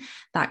revisiting,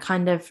 that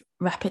kind of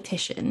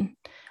repetition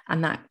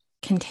and that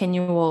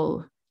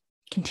continually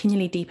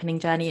deepening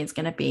journey is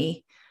going to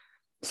be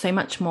so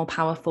much more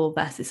powerful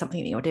versus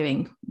something that you're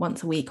doing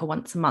once a week or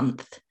once a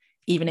month,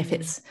 even if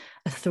it's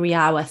a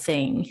 3-hour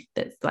thing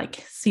that's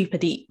like super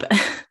deep.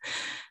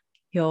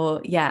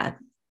 your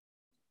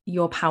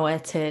power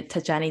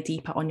to journey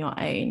deeper on your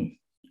own,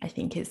 I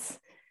think is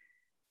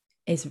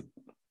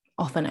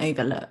often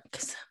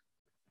overlooked.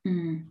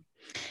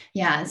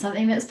 Yeah,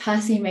 something that's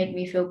personally made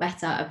me feel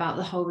better about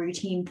the whole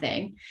routine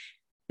thing,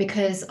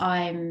 because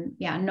I'm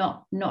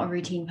not a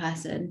routine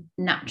person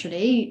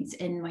naturally. It's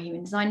in my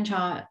human design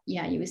chart.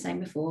 You were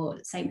saying before,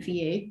 same for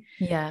you.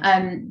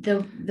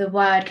 The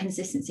word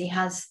consistency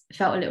has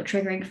felt a little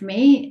triggering for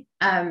me,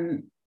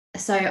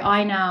 so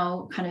I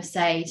now kind of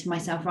say to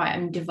myself, right,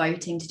 I'm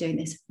devoting to doing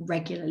this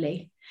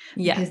regularly,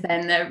 because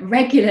then the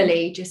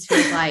regularly just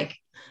feels like,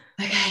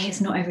 okay, it's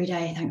not every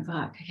day, thank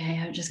fuck. Okay,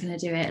 I'm just going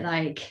to do it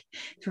like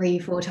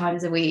 3-4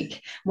 times a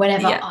week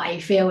whenever I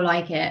feel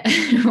like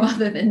it,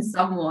 rather than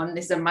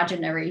this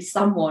imaginary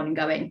someone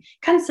going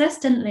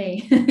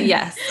consistently.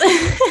 Yes.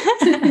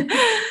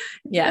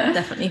 Yeah,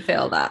 definitely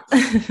feel that.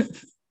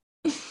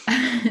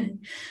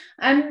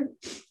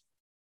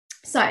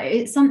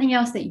 So something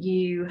else that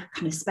you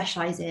kind of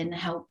specialize in,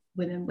 help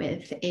women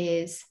with,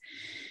 is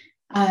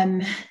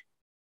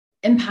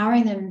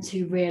empowering them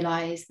to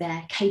realize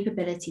their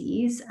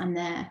capabilities and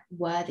their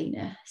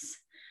worthiness.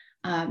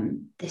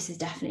 This has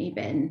definitely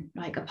been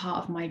like a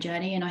part of my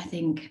journey, and I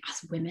think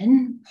as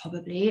women,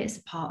 probably it's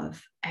a part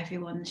of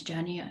everyone's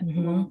journey at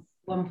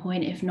one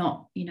point, if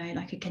not, you know,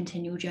 like a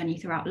continual journey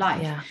throughout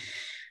life.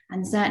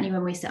 And certainly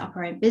when we set up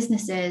our own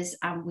businesses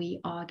and we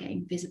are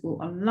getting visible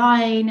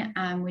online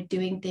and we're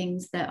doing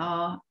things that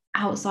are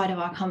outside of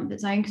our comfort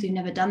zone because we've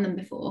never done them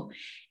before,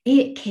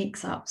 it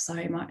kicks up so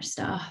much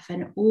stuff,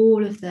 and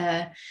all of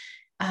the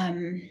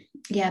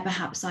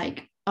perhaps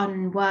like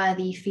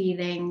unworthy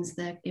feelings,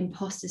 the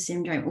imposter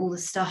syndrome, all the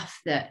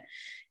stuff that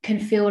can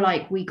feel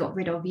like we got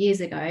rid of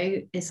years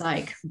ago is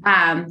like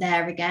bam,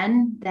 there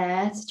again,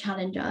 there to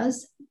challenge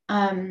us.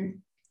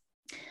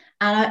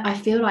 And I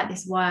feel like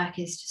this work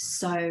is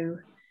just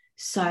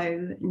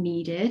so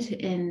needed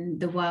in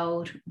the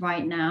world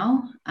right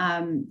now.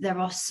 There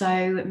are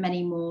so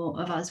many more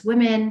of us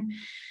women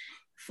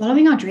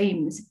following our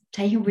dreams,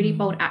 taking really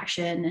bold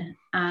action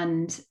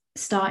and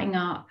starting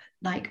up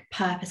like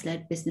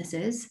purpose-led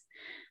businesses.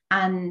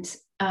 And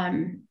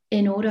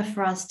in order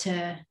for us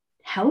to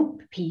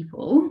help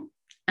people,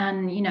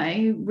 and, you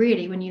know,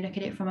 really when you look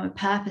at it from a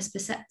purpose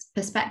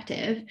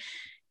perspective,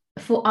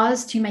 for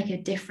us to make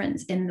a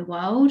difference in the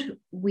world,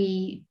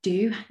 we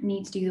do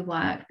need to do the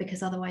work,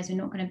 because otherwise we're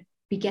not going to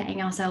be getting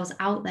ourselves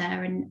out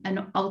there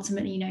and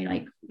ultimately, you know,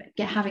 like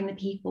having the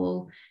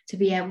people to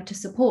be able to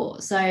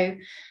support. So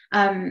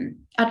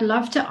I'd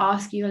love to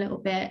ask you a little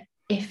bit,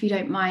 if you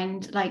don't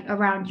mind, like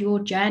around your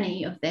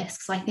journey of this,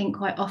 because I think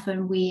quite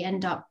often we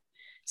end up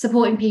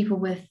supporting people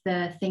with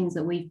the things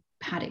that we've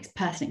had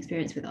personal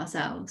experience with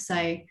ourselves.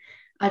 So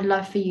I'd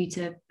love for you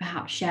to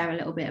perhaps share a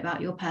little bit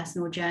about your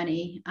personal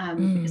journey,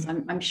 because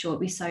I'm sure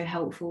it'd be so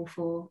helpful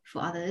for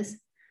others.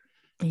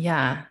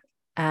 Yeah,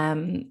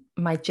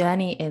 my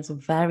journey is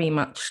very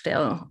much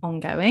still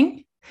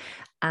ongoing,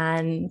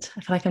 and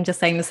I feel like I'm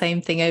just saying the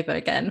same thing over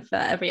again for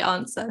every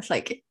answer. It's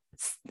like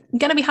it's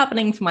going to be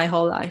happening for my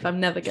whole life. I'm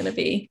never going to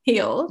be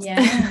healed.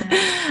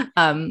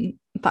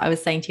 But I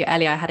was saying to you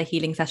earlier, I had a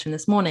healing session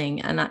this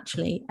morning, and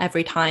actually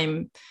every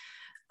time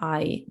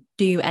I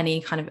do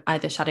any kind of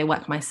either shadow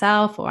work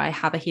myself or I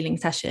have a healing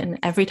session,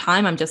 every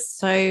time I'm just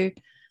so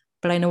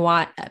blown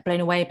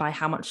away by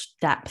how much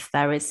depth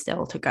there is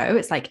still to go.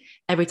 It's like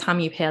every time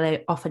you peel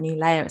off a new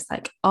layer, it's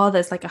like, oh,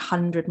 there's like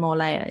 100 more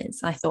layers.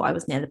 I thought I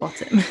was near the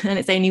bottom. And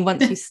it's only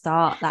once you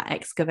start that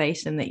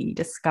excavation that you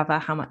discover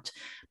how much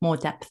more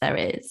depth there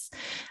is,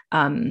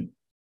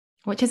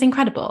 which is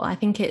incredible. I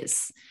think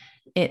it's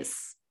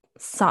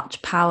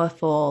such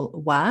powerful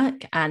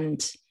work,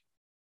 and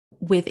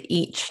with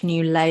each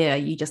new layer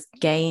you just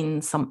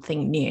gain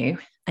something new,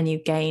 and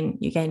you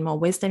gain more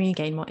wisdom, you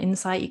gain more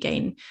insight, you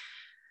gain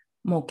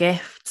more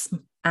gifts.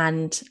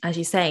 And as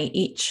you say,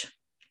 each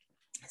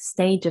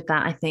stage of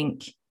that, I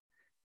think,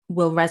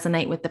 will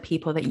resonate with the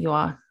people that you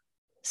are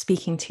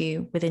speaking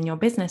to within your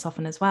business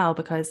often as well,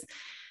 because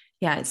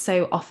it's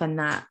so often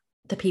that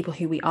the people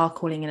who we are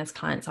calling in as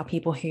clients are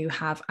people who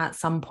have at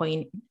some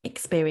point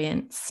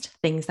experienced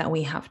things that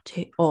we have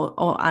to,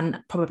 and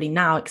probably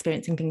now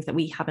experiencing things that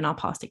we have in our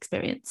past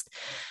experienced.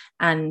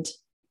 And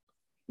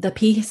the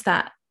piece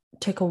that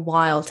took a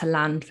while to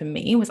land for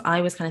me was,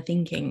 I was kind of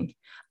thinking,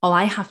 oh,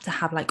 I have to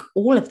have like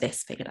all of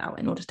this figured out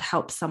in order to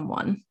help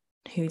someone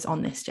who's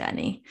on this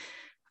journey.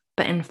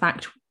 But in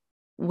fact,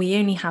 we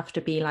only have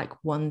to be like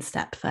one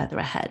step further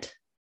ahead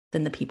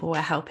than the people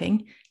we're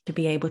helping to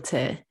be able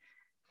to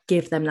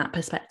give them that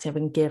perspective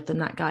and give them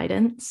that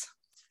guidance.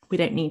 We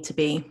don't need to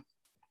be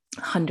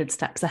 100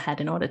 steps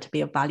ahead in order to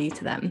be of value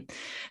to them.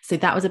 So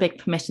that was a big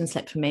permission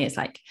slip for me. It's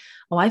like,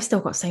 oh, I've still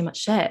got so much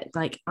shit,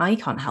 like I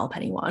can't help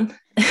anyone.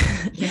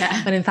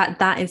 Yeah. But in fact,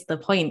 that is the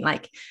point.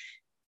 Like,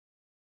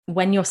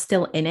 when you're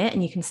still in it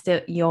and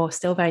you're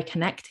still very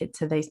connected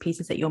to those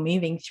pieces that you're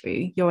moving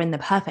through, you're in the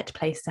perfect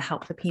place to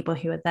help the people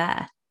who are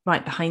there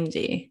right behind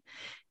you.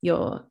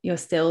 You're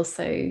still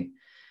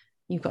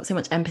you've got so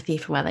much empathy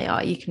for where they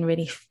are. You can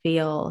really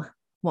feel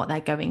what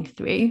they're going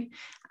through,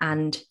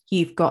 and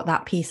you've got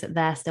that piece that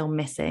they're still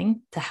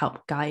missing to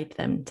help guide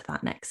them to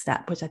that next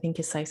step, which I think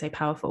is so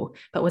powerful,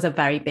 but was a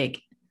very big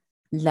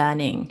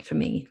learning for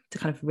me to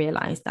kind of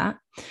realize that.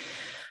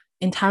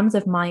 In terms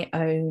of my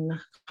own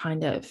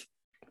kind of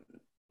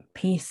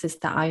pieces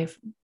that I've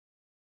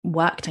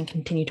worked and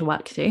continue to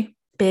work through,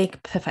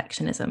 big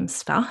perfectionism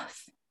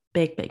stuff,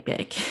 big.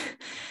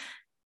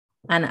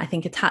 And I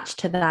think attached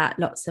to that,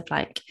 lots of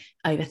like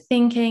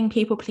overthinking,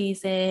 people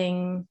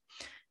pleasing,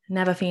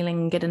 never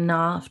feeling good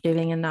enough,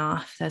 doing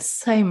enough. There's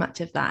so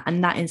much of that.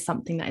 And that is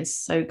something that is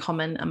so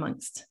common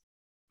amongst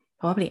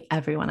probably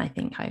everyone I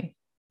think I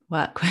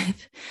work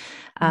with.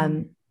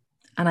 And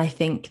I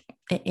think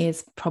it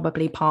is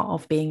probably part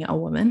of being a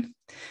woman.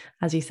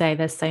 As you say,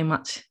 there's so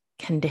much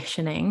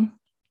conditioning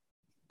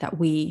that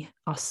we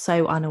are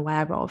so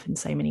unaware of in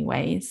so many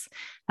ways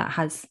that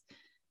has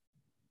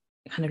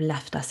kind of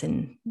left us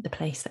in the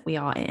place that we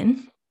are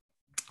in.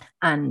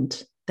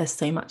 And there's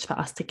so much for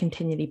us to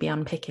continually be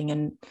unpicking,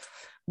 and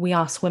we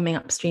are swimming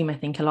upstream, I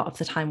think, a lot of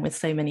the time with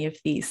so many of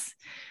these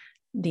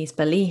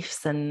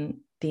beliefs and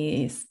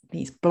these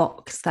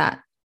blocks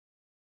that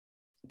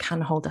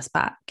can hold us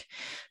back.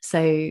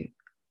 So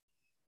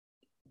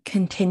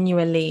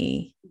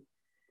continually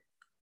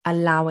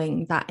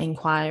allowing that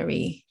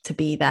inquiry to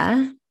be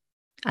there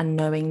and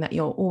knowing that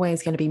you're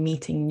always going to be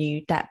meeting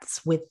new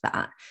depths with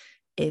that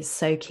is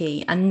so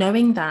key. And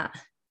knowing that,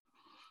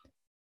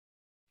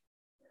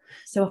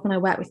 so often I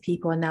work with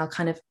people and they'll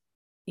kind of,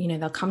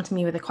 they'll come to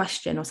me with a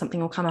question, or something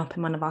will come up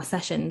in one of our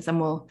sessions, and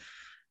we'll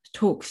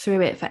talk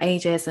through it for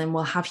ages and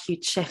we'll have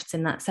huge shifts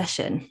in that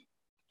session.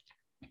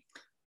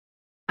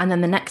 And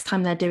then the next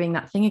time they're doing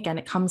that thing again,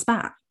 it comes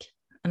back.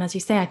 And as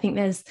you say, I think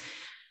there's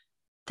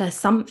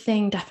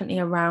something definitely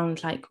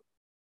around like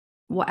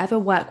whatever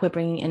work we're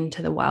bringing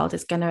into the world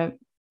is going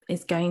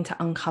to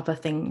uncover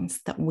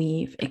things that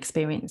we've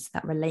experienced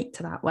that relate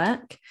to that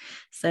work.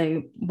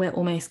 So we're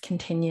almost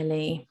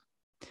continually,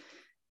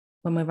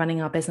 when we're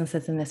running our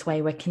businesses in this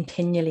way, we're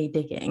continually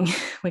digging,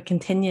 we're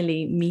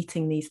continually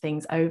meeting these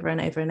things over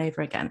and over and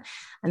over again.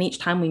 And each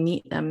time we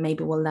meet them,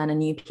 maybe we'll learn a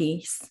new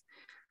piece,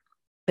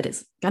 but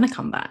it's going to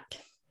come back.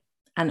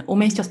 And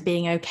almost just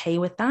being okay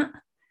with that,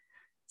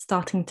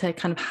 starting to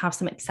kind of have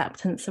some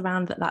acceptance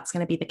around that that's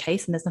going to be the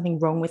case, and there's nothing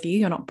wrong with you.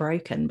 You're not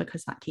broken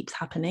because that keeps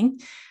happening.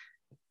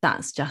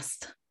 That's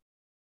just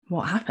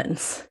what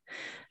happens.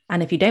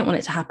 And if you don't want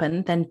it to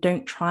happen, then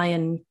don't try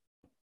and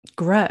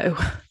grow.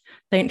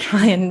 Don't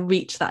try and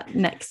reach that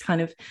next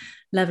kind of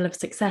level of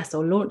success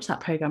or launch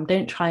that program.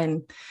 Don't try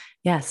and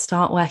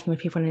start working with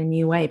people in a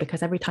new way,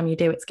 because every time you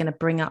do, it's going to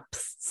bring up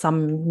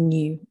some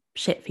new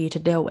shit for you to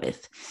deal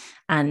with.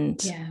 And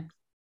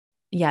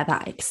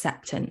that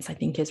acceptance, I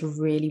think, is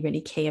really,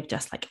 really key, of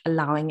just like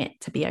allowing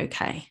it to be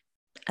okay,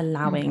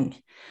 allowing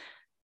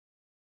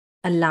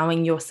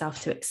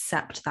yourself to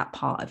accept that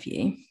part of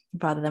you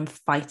rather than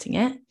fighting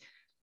it.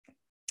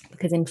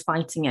 Because in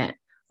fighting it,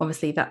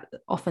 obviously, that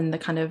often the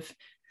kind of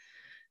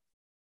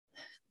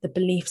the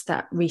beliefs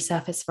that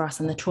resurface for us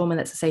and the trauma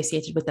that's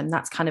associated with them,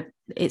 that's kind of,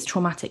 it's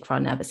traumatic for our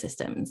nervous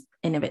systems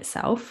in of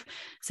itself.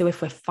 So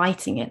if we're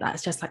fighting it,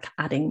 that's just like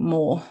adding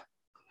more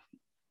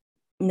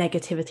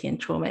negativity and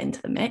trauma into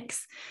the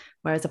mix.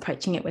 Whereas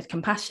approaching it with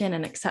compassion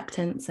and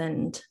acceptance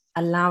and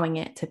allowing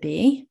it to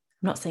be,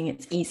 I'm not saying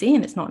it's easy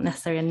and it's not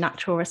necessarily a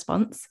natural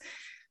response,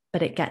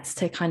 but it gets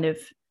to kind of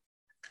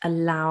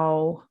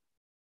allow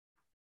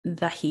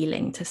the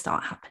healing to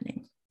start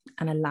happening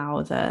and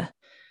allow the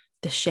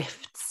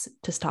shifts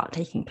to start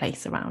taking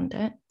place around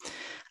it.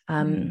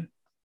 And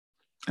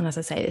as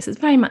I say, this is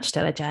very much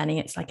still a journey.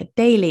 It's like a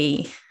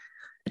daily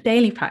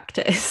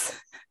practice.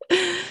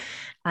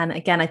 And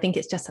again, I think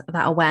it's just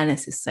that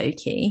awareness is so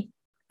key.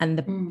 And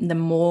the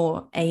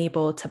more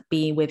able to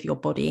be with your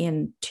body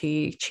and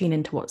to tune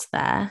into what's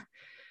there,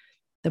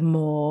 the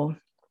more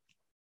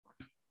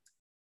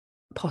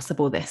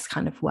possible this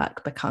kind of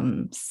work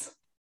becomes.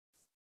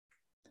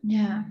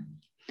 Yeah.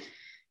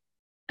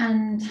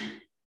 And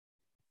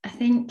I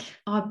think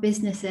our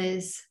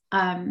businesses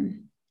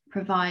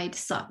provide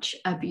such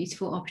a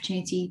beautiful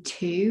opportunity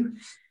to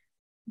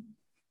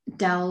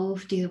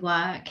delve, do the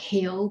work,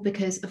 heal,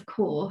 because of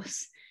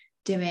course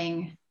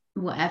doing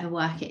whatever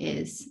work it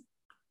is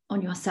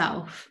on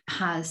yourself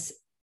has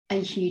a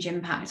huge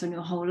impact on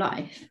your whole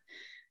life.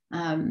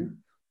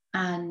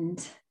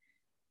 And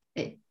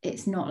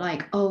it's not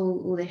like,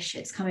 oh, all this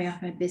shit's coming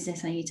up in my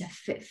business, I need to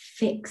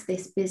fix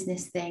this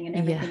business thing and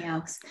everything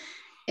else.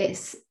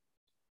 It's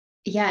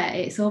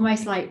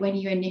almost like when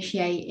you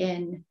initiate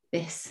in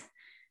this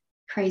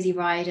crazy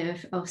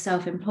ride of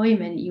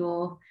self-employment,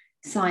 you're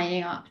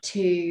signing up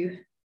to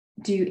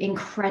do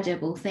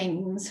incredible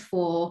things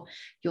for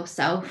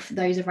yourself,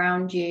 those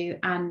around you,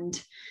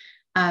 and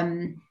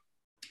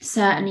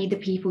certainly the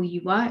people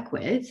you work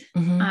with,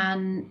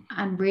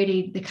 and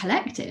really the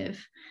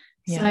collective.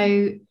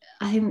 So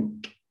I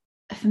think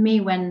for me,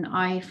 when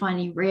I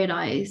finally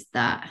realized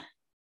that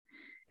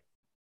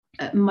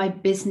my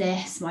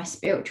business, my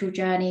spiritual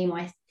journey,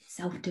 my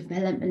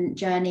self-development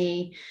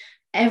journey,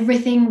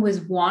 everything was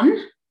one,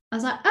 I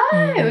was like,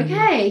 oh,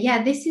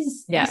 okay, this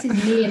is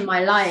me in my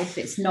life.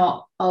 It's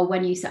not, oh,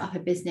 when you set up a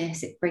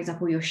business, it brings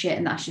up all your shit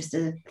and that's just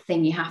a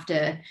thing you have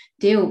to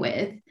deal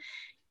with.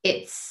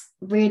 It's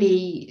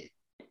really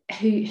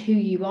who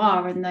you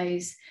are, and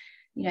those,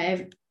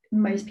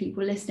 most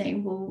people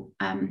listening will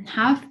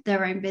have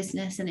their own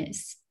business, and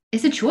it's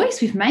a choice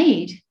we've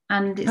made,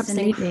 and it's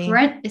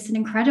an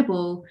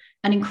incredible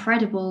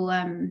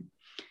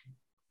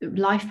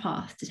life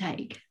path to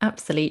take.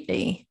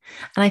 Absolutely.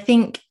 And I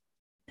think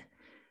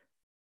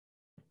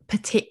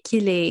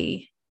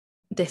particularly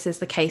this is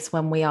the case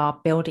when we are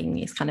building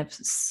these kind of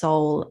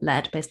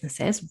soul-led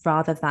businesses,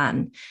 rather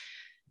than,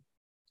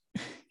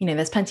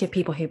 there's plenty of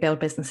people who build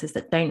businesses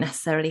that don't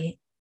necessarily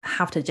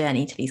have to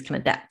journey to these kind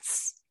of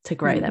depths to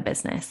grow their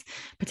business,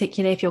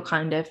 particularly if you're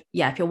kind of,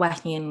 if you're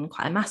working in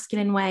quite a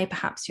masculine way,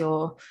 perhaps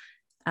you're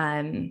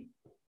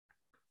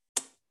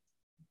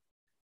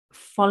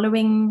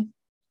following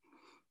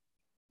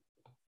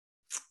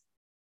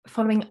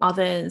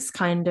others'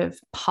 kind of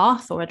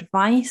path or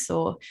advice,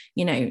 or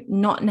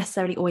not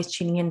necessarily always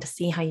tuning in to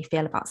see how you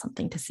feel about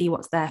something, to see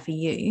what's there for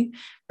you.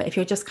 But if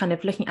you're just kind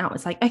of looking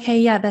outwards, like,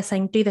 okay, they're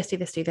saying do this,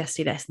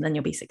 and then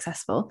you'll be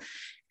successful.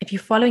 If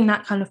you're following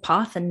that kind of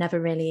path and never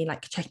really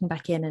like checking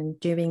back in and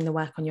doing the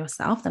work on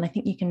yourself, then I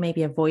think you can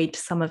maybe avoid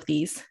some of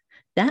these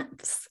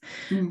depths.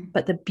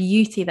 But the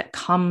beauty that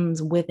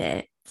comes with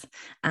it,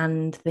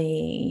 and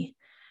the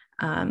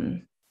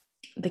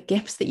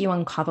gifts that you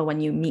uncover when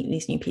you meet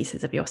these new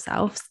pieces of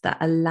yourselves that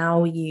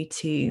allow you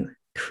to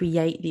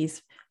create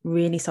these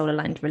really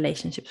soul-aligned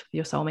relationships with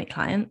your soulmate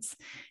clients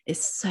is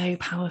so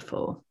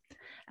powerful.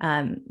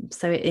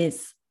 So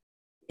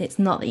it's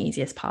not the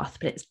easiest path,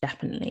 but it's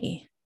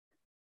definitely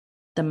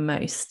the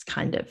most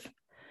kind of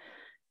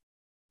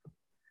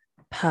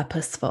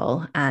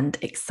purposeful and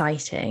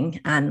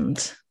exciting.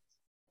 And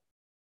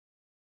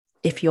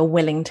if you're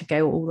willing to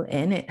go all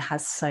in, it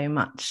has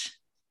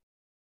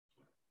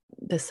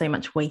there's so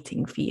much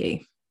waiting for you.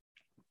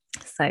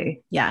 So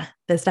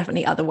there's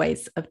definitely other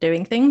ways of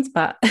doing things,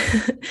 but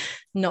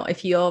not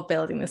if you're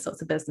building the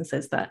sorts of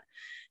businesses that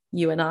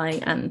you and I,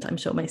 and I'm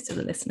sure most of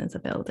the listeners, are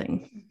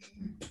building.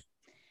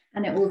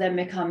 And it all then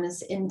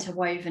becomes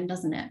interwoven,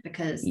 doesn't it?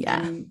 Because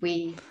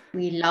we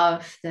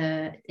love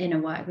the inner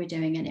work we're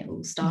doing, and it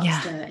all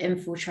starts to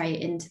infiltrate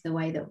into the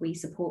way that we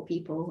support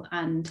people.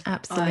 And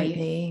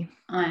absolutely,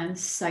 I am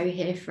so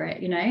here for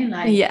it.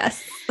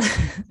 Yes.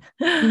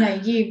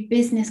 You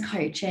business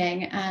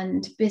coaching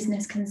and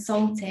business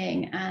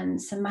consulting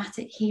and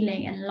somatic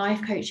healing and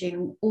life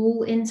coaching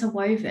all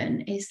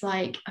interwoven is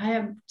like, I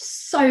am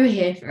so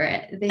here for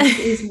it. This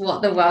is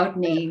what the world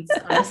needs,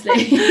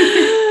 honestly.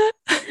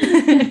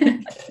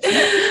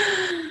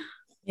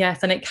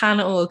 Yes, and it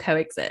can all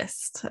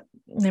coexist,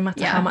 no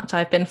matter how much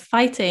I've been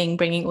fighting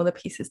bringing all the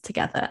pieces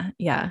together.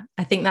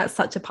 I think that's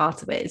such a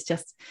part of it. It's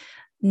just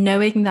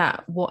knowing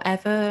that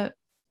whatever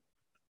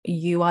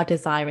you are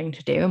desiring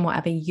to do and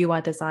whatever you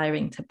are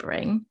desiring to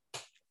bring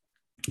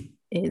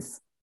is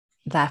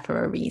there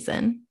for a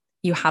reason.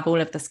 You have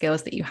all of the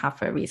skills that you have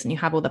for a reason. You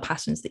have all the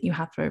passions that you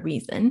have for a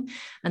reason.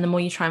 And the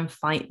more you try and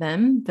fight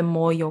them, the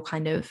more you're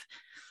kind of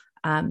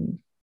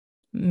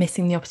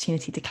missing the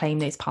opportunity to claim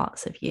those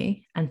parts of you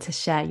and to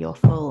share your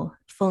full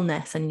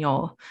fullness and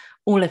your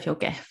all of your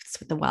gifts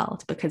with the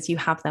world, because you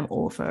have them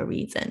all for a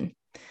reason.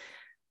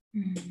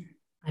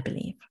 I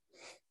believe.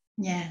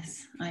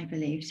 Yes, I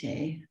believe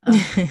too.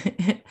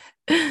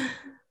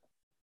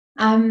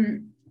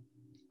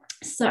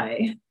 So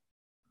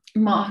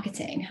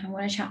marketing. I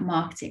want to chat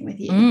marketing with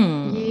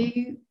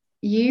you.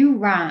 You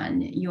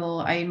ran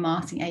your own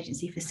marketing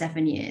agency for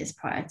 7 years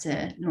prior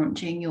to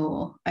launching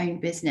your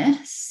own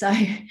business. So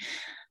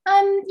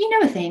you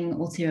know a thing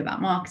or two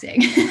about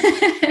marketing.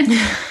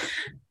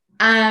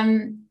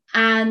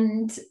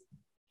 And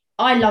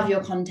I love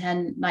your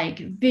content, like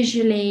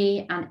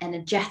visually and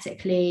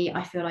energetically.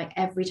 I feel like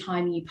every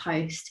time you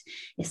post,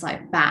 it's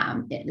like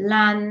bam, it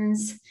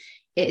lands.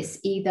 It's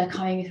either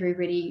coming through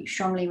really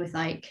strongly with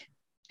like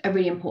a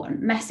really important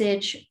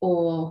message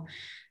or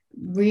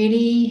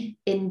really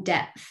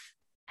in-depth,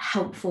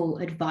 helpful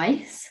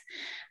advice.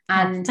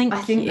 And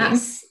I think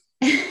that's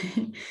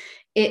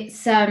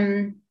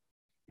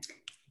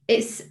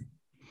it's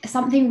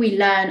something we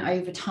learn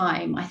over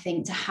time, I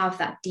think, to have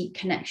that deep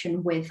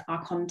connection with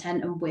our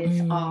content and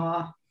with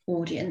our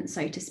audience,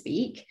 so to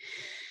speak.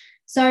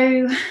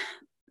 So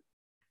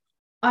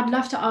I'd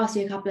love to ask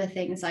you a couple of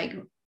things, like,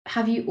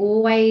 have you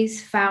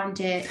always found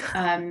it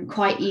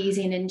quite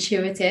easy and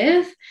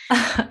intuitive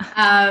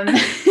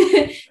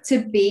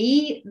to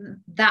be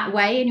that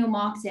way in your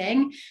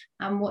marketing?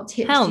 And what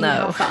tips do you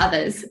have for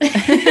others?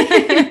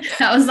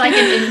 That was like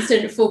an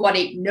instant full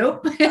body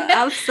nope.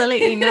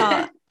 Absolutely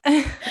not.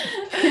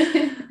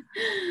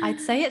 I'd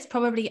say it's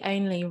probably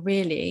only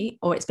really,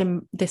 or it's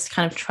been this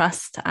kind of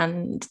trust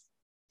and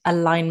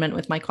alignment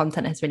with my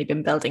content has really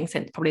been building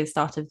since probably the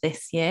start of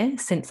this year,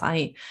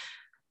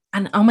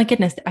 and oh my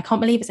goodness, I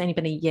can't believe it's only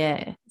been a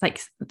year. Like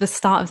the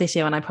start of this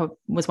year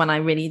was when I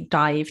really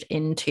dived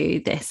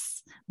into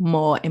this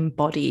more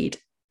embodied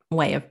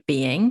way of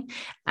being.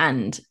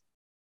 And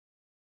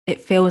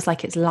it feels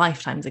like it's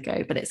lifetimes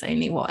ago, but it's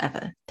only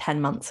 10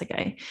 months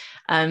ago.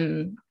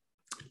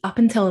 Up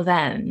until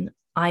then,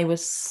 I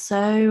was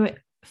so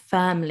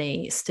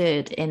firmly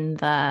stood in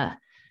the,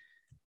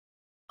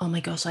 oh my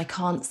gosh, I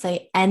can't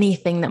say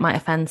anything that might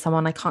offend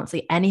someone. I can't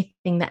say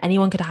anything that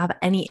anyone could have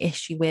any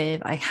issue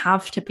with. I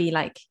have to be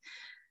like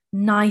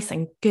nice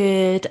and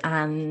good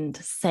and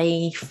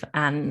safe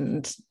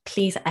and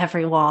please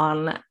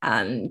everyone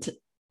and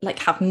like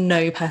have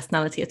no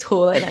personality at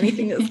all in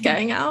anything that's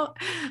going out.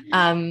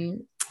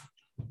 And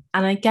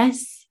I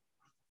guess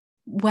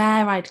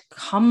where I'd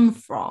come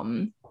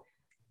from,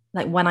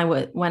 like when I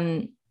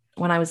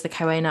was the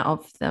co-owner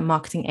of the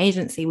marketing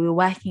agency, we were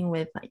working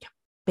with like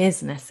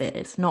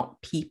businesses, not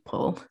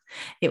people.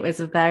 It was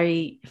a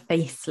very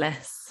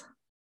faceless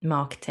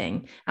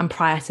marketing. And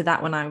prior to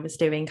that, when I was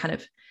doing kind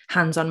of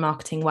hands-on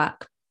marketing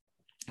work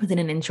within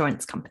an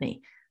insurance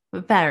company,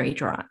 very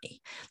dry.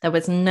 There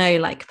was no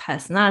like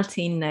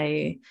personality,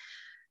 no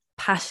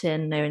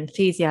passion, no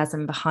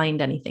enthusiasm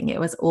behind anything. It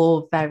was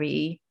all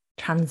very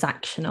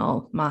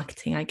transactional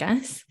marketing, I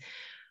guess.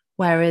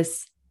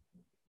 Whereas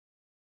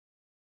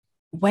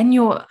when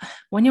you're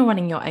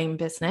running your own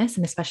business,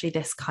 and especially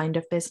this kind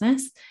of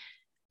business,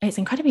 it's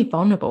incredibly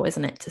vulnerable,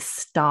 isn't it, to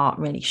start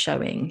really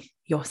showing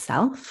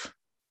yourself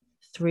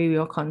through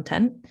your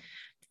content.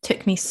 It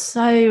took me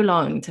so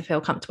long to feel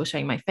comfortable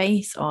showing my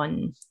face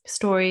on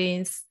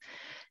stories,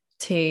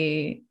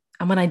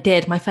 and when I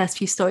did my first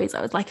few stories, I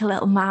was like a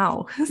little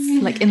mouse,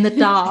 like in the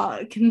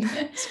dark and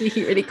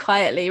speaking really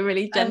quietly,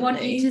 really gently. I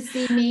want you to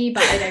see me,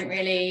 but I don't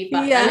really,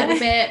 but a little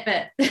bit,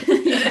 but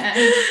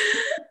yeah.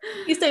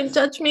 Please don't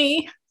judge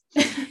me.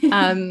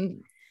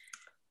 And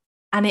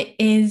it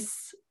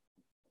is,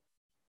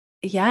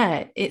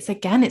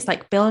 it's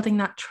like building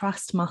that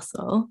trust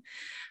muscle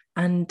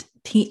and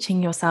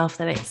teaching yourself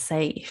that it's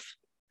safe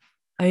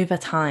over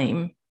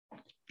time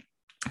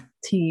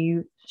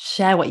to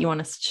share what you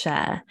want to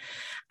share,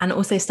 and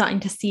also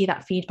starting to see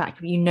that feedback.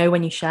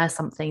 When you share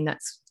something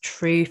that's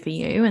true for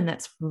you and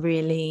that's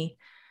really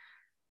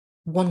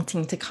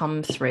wanting to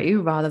come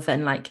through, rather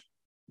than like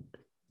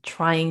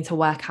trying to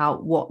work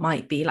out what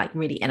might be like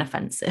really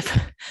inoffensive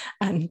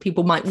and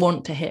people might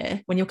want to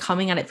hear. When you're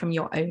coming at it from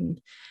your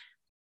own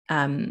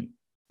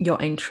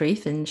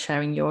truth and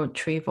sharing your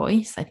true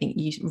voice, I think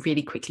you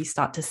really quickly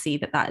start to see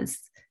that is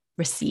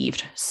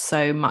received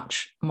so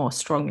much more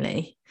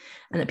strongly,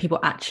 and that people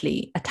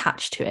actually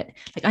attach to it.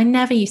 Like I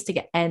never used to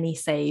get any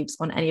saves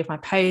on any of my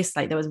posts.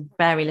 Like there was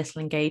very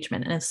little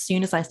engagement. And as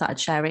soon as I started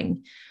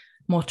sharing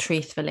more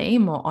truthfully,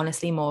 more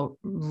honestly, more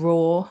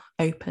raw,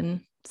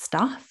 open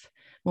stuff,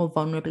 more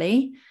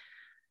vulnerably,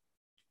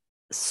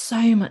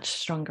 so much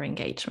stronger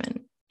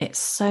engagement. It's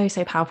so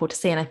powerful to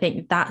see. And I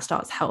think that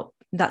starts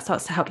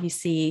to help you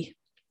see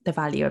the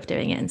value of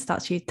doing it, and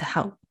starts you to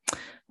help,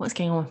 what's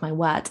going on with my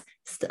word?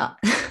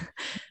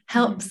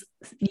 Helps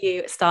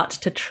you start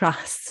to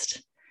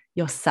trust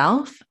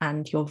yourself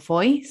and your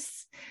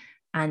voice,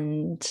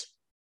 and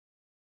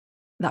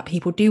that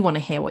people do want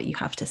to hear what you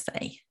have to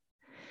say.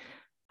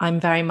 I'm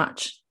very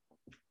much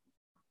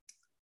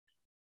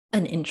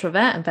an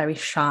introvert and very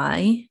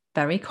shy,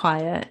 very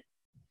quiet,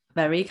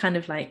 very kind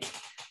of like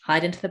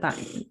hide into the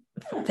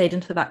fade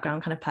into the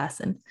background kind of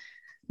person.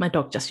 My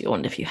dog just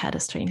yawned if you heard a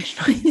strange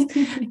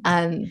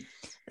noise.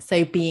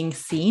 So being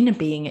seen and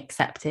being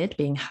accepted,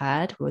 being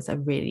heard was a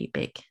really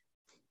big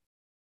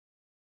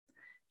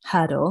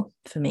hurdle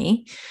for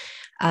me.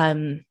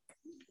 And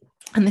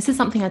this is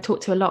something I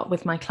talk to a lot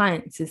with my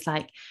clients, is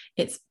like,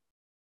 it's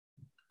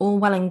all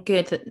well and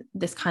good that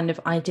this kind of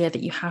idea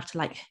that you have to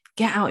like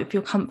get out of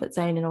your comfort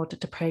zone in order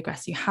to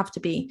progress. You have to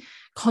be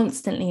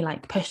constantly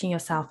like pushing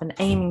yourself and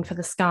aiming for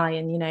the sky,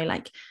 and, you know,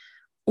 like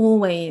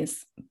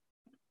always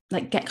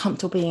like get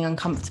comfortable being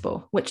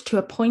uncomfortable, which to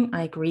a point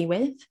I agree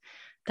with.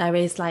 There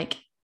is like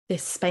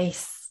this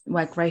space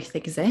where growth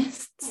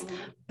exists,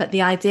 but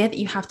the idea that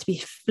you have to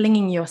be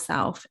flinging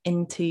yourself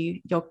into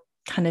your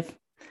kind of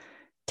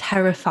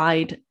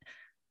terrified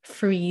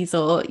freeze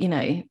or, you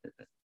know,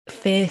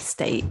 fear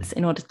states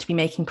in order to be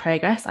making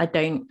progress, I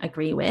don't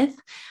agree with.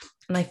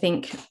 And I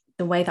think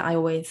the way that I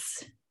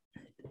always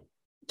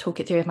talk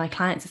it through with my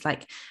clients is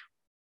like,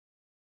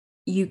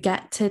 you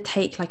get to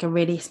take like a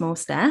really small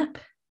step,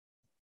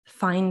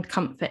 find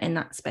comfort in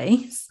that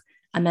space,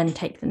 and then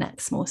take the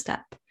next small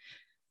step.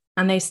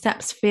 And those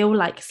steps feel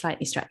like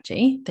slightly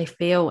stretchy, they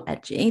feel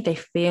edgy, they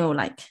feel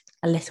like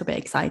a little bit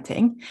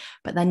exciting,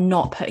 but they're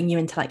not putting you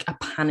into like a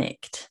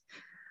panicked,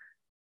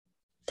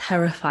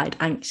 terrified,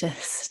 anxious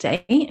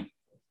state.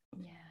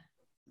 Yeah.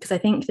 Because I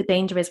think the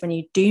danger is when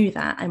you do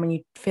that and when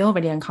you feel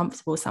really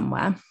uncomfortable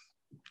somewhere,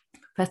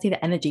 firstly,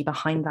 the energy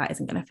behind that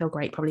isn't going to feel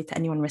great probably to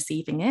anyone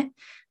receiving it.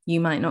 You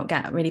might not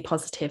get really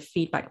positive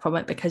feedback from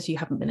it because you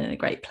haven't been in a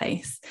great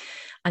place,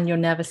 and your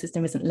nervous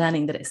system isn't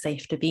learning that it's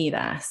safe to be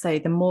there. So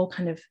the more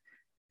kind of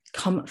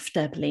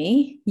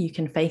comfortably you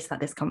can face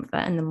that discomfort,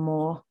 and the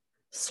more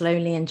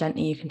slowly and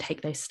gently you can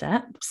take those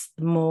steps,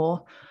 the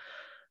more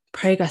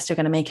progress you're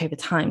going to make over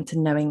time to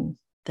knowing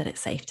that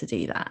it's safe to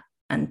do that,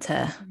 and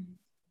to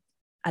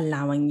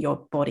allowing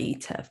your body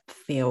to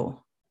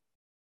feel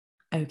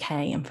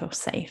okay and feel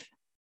safe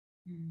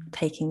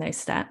taking those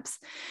steps.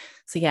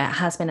 So yeah, it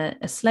has been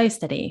a slow,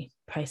 steady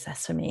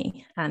process for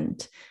me,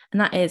 and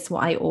that is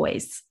what I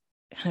always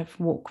kind of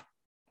walk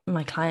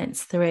my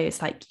clients through.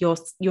 It's like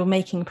you're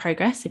making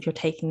progress if you're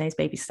taking those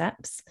baby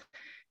steps.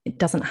 It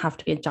doesn't have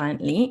to be a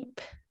giant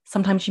leap.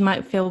 Sometimes you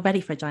might feel ready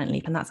for a giant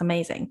leap, and that's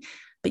amazing,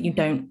 but you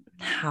don't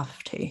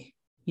have to.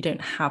 You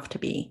don't have to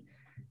be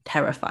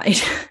terrified.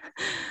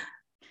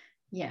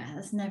 Yeah,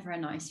 that's never a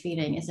nice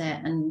feeling, is it?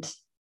 And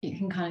it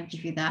can kind of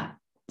give you that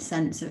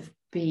sense of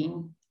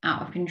being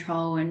out of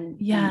control, and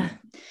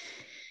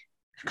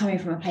coming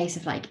from a place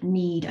of like I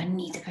need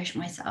to push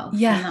myself.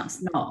 Yeah. And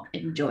that's not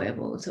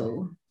enjoyable at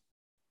all.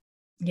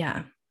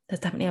 Yeah, there's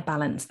definitely a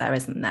balance there,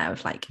 isn't there?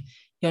 Of like,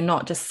 you're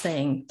not just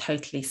staying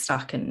totally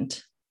stuck and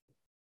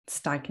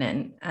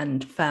stagnant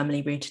and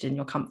firmly rooted in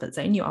your comfort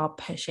zone. You are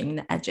pushing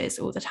the edges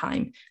all the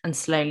time, and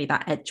slowly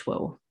that edge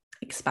will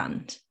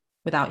expand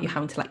without you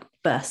having to like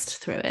burst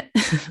through it.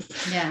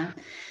 Yeah.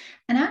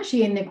 And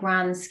actually, in the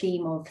grand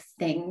scheme of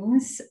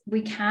things,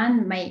 we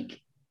can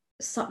make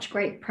such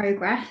great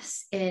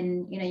progress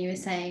in, you know, you were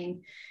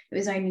saying it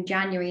was only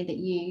January that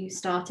you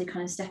started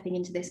kind of stepping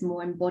into this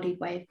more embodied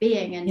way of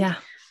being. And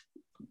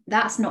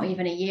that's not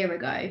even a year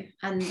ago.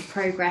 And the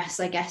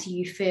progress, I guess,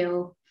 you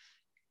feel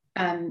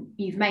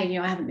you've made, you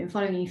know, I haven't been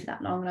following you for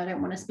that long, and I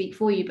don't want to speak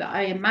for you, but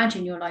I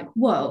imagine you're like,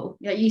 whoa,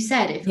 like you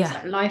said, it feels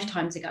like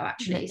lifetimes ago,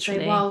 actually.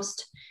 Literally. So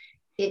whilst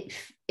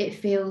it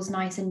feels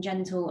nice and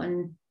gentle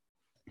and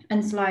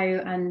slow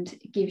and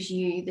gives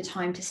you the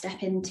time to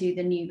step into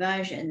the new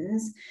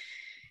versions,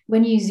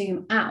 when you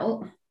zoom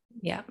out,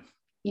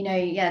 you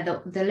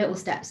know, the little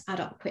steps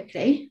add up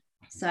quickly.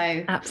 So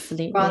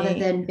absolutely, rather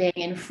than being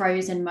in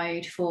frozen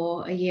mode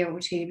for a year or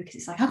two because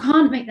it's like I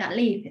can't make that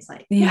leap, it's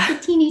like the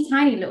teeny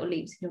tiny little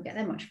leaps, and you'll get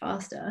there much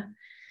faster.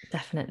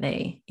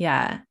 Definitely.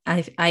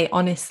 I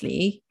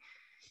honestly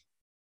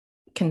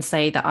can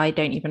say that I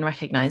don't even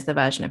recognize the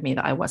version of me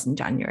that I was in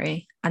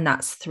January, and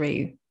that's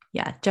through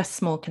just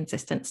small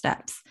consistent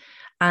steps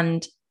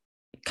and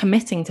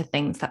committing to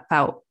things that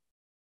felt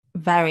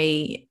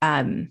very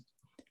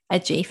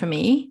edgy for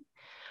me,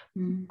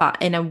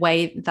 but in a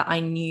way that I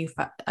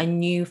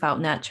knew felt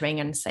nurturing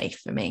and safe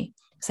for me.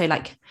 So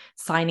like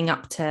signing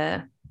up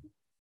to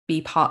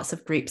be parts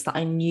of groups that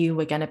I knew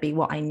were going to be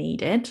what I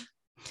needed.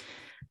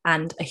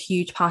 And a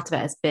huge part of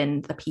it has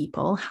been the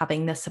people,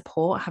 having the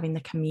support, having the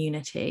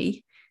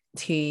community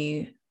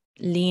to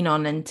lean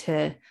on and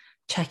to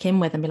check in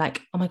with and be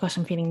like, oh my gosh,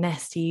 I'm feeling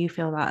this. Do you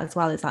feel that as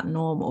well? Is that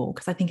normal?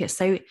 Because I think it's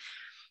so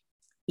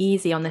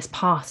easy on this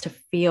path to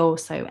feel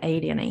so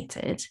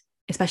alienated,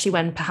 especially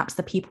when perhaps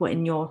the people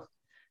in your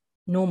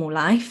normal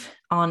life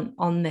aren't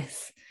on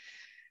this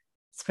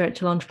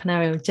spiritual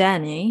entrepreneurial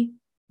journey.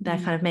 They're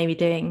kind of maybe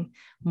doing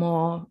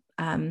more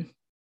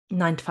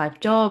 9-to-5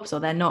 jobs, or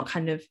they're not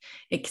kind of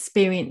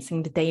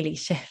experiencing the daily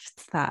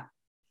shifts that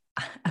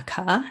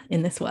occur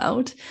in this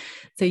world.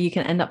 So you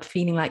can end up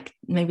feeling like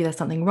maybe there's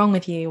something wrong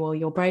with you, or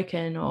you're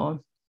broken,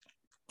 or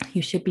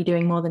you should be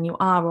doing more than you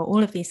are, or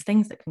all of these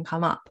things that can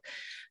come up.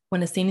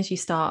 when as soon as you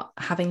start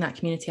having that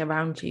community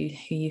around you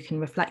who you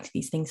can reflect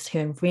these things to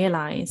and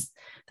realize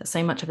that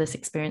so much of this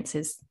experience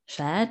is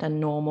shared and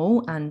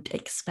normal and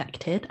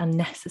expected and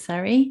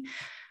necessary.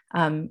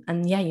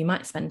 And yeah, you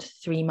might spend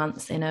 3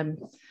 months in a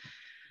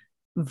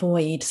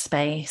void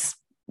space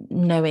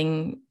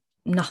knowing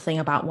nothing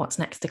about what's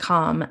next to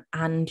come,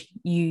 and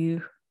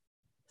you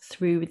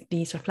through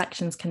these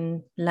reflections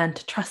can learn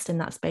to trust in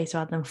that space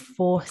rather than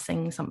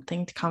forcing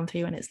something to come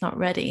through when it's not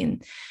ready.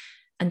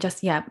 And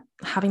just, yeah,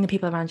 having the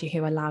people around you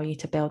who allow you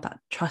to build that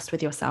trust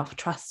with yourself,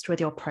 trust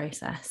with your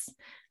process,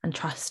 and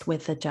trust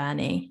with the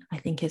journey, I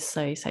think is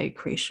so, so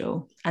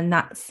crucial. And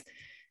that's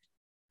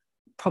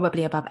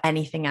probably above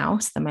anything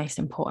else, the most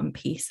important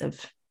piece of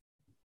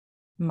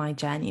my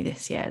journey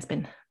this year has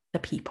been the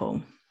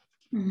people.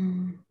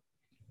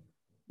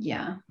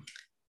 Yeah,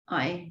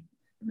 I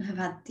have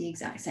had the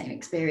exact same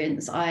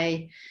experience.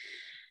 I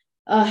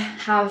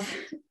have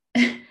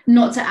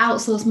not to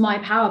outsource my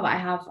power, but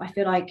I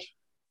feel like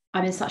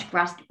I'm in such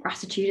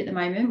gratitude at the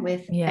moment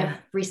with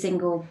every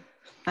single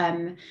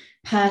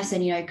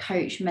person, you know,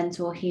 coach,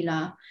 mentor,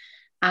 healer,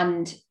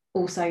 and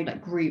also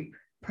like group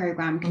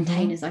program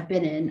containers I've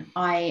been in.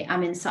 I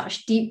am in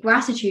such deep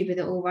gratitude with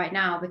it all right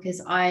now,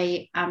 because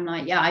I am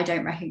like, yeah, I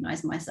don't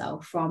recognize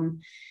myself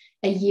from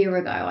a year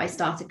ago. I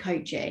started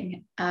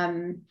coaching,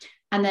 and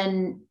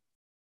then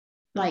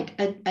like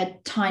a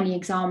tiny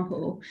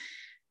example,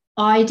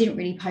 I didn't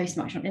really post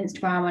much on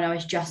Instagram when I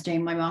was just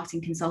doing my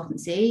marketing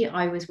consultancy.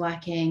 I was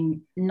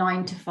working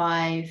 9 to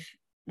 5,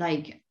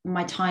 like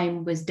my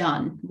time was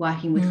done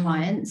working with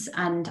clients,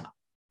 and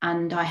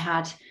I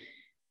had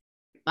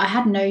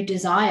no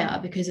desire,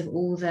 because of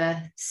all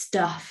the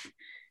stuff.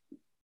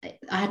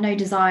 I had no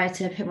desire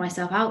to put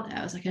myself out there.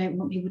 I was like, I don't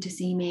want people to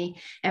see me.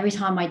 Every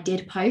time I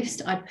did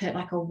post, I'd put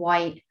like a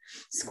white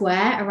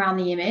square around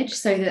the image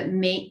so that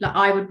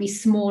I would be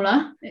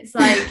smaller. It's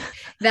like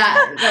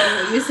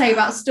that what you say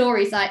about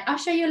stories, like I'll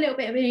show you a little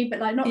bit of me, but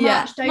like not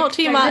much. Not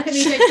too don't much. Look at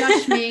me, don't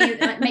judge me.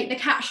 Like make the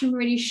caption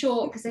really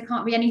short, because there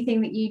can't be anything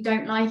that you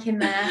don't like in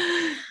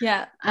there.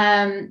 Yeah.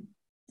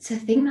 To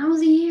think that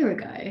was a year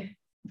ago.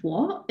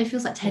 What? It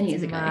feels like 10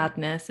 years ago.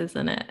 Madness,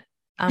 isn't it?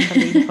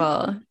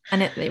 Unbelievable.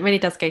 And it really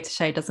does go to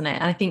show, doesn't it?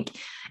 And I think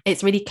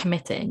it's really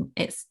committing.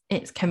 It's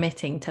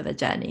committing to the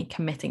journey,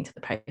 committing to the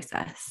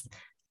process,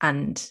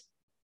 and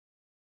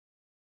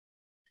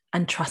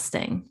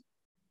trusting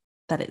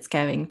that it's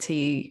going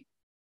to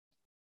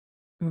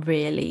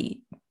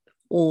really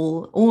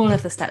all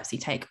of the steps you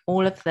take,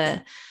 all of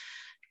the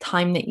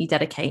time that you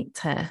dedicate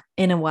to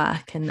inner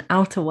work and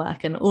outer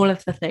work and all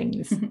of the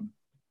things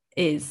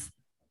is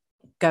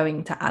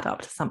going to add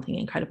up to something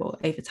incredible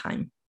over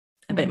time.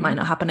 But it might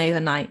not happen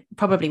overnight,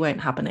 probably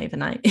won't happen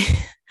overnight.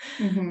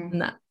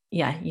 And that,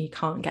 yeah, you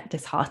can't get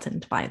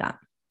disheartened by that.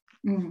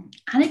 And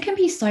it can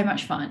be so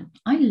much fun.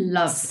 I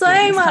love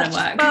so much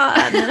kind of work.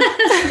 Fun.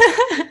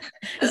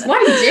 That's why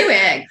we do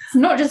it. It's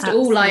not just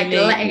all like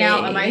letting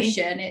out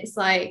emotion. It's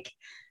like,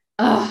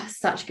 oh,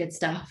 such good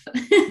stuff.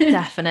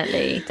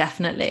 Definitely.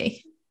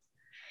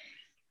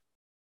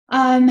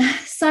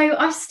 So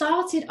I've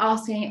started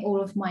asking all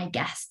of my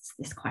guests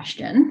this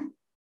question.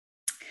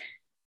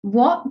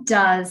 What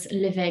does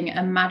living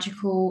a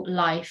magical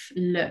life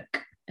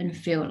look and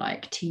feel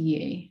like to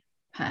you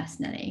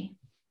personally?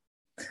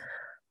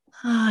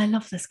 Oh, I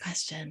love this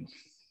question.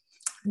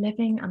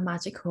 Living a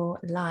magical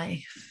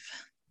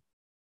life.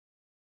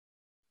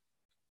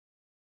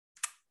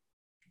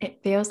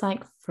 It feels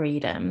like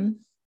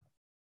freedom.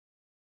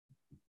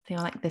 I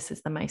feel like this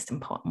is the most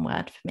important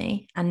word for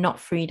me, and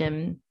not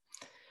freedom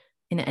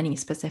in any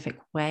specific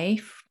way,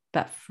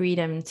 but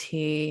freedom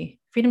to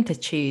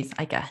choose,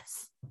 I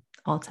guess,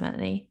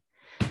 ultimately.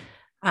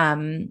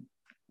 There's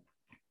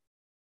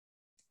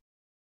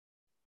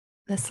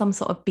some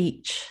sort of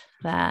beach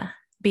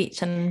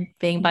and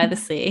being by the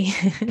sea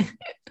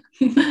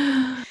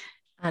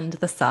and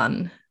the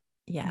sun.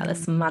 Yeah,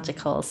 this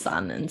magical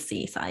sun and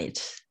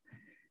seaside.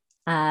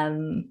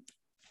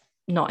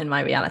 Not in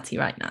my reality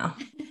right now.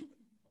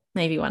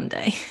 Maybe one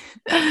day.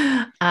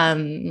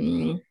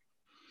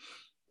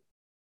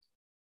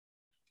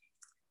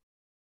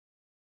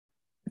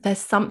 There's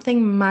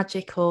something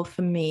magical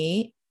for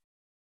me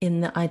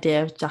in the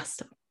idea of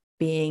just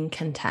being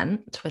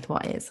content with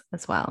what is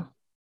as well.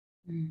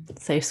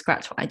 So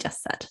scratch what I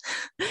just said.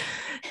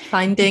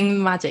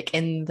 Finding magic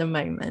in the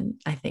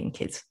moment, I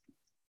think, is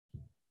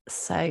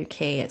so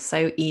key. It's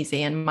so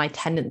easy, and my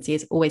tendency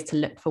is always to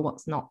look for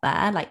what's not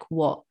there, like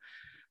what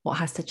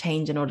has to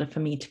change in order for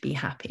me to be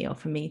happy, or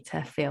for me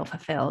to feel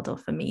fulfilled, or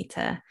for me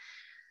to,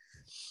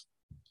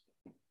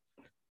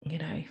 you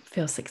know,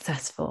 feel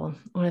successful.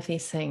 All of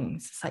these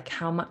things. It's like,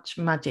 how much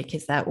magic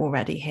is there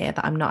already here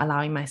that I'm not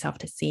allowing myself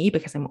to see,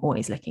 because I'm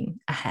always looking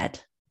ahead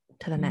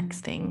to the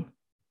next thing,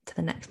 to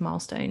the next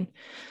milestone.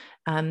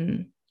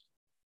 So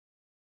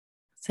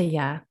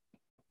yeah,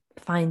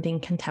 finding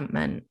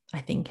contentment, I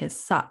think, is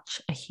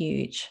such a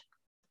huge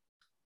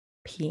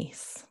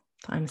piece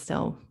that I'm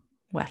still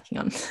working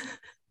on.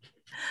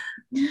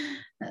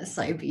 That's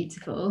so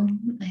beautiful.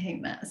 I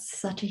think that's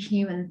such a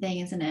human thing,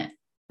 isn't it?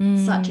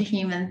 such a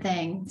human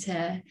thing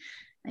to,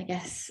 I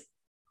guess,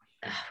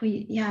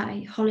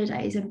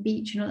 holidays and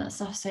beach and all that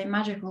stuff, so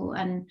magical,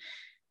 and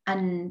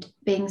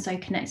being so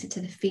connected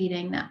to the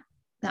feeling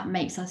that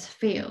makes us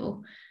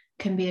feel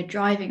can be a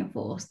driving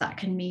force. That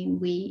can mean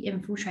we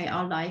infiltrate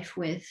our life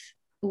with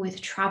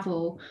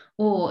travel,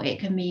 or it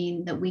can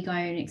mean that we go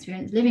and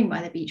experience living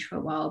by the beach for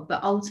a while.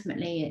 But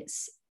ultimately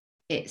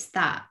it's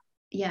that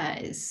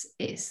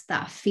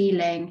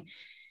feeling.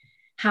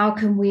 How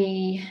can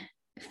we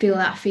feel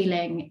that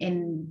feeling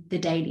in the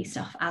daily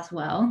stuff as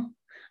well?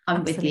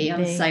 I'm Absolutely. With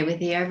you. I'm so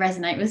with you. I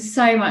resonate with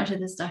so much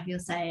of the stuff you're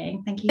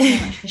saying. Thank you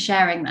so much for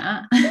sharing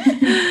that.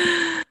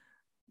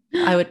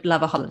 I would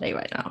love a holiday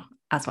right now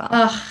as well.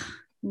 Oh,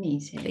 me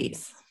too.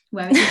 Please.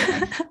 Where would you go?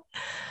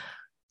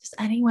 Just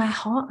anywhere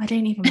hot. I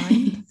don't even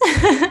mind.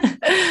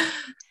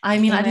 I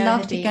mean, I'd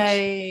love to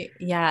go,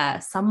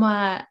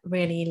 somewhere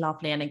really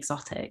lovely and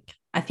exotic.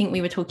 I think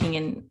we were talking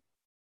in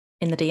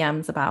the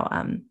DMs about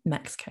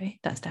Mexico.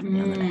 That's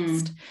definitely on the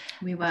list.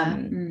 We were.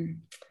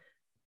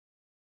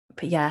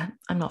 But yeah,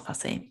 I'm not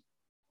fussy,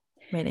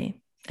 really.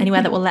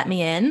 Anywhere that will let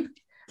me in.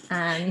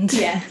 And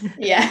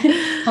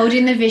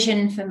holding the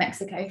vision for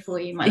Mexico for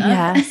you, my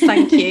love. Yes,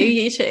 thank you.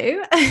 You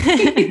too.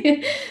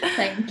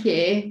 Thank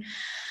you.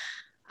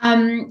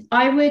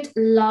 I would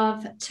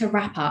love to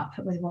wrap up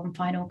with one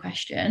final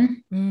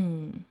question.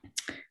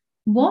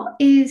 What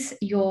is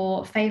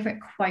your favorite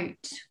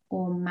quote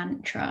or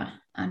mantra,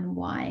 and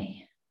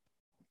why?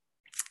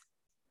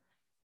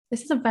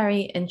 This is a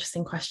very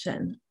interesting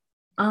question.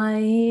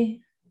 I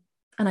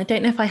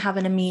don't know if I have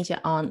an immediate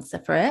answer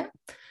for it,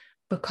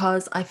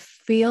 because I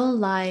feel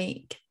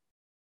like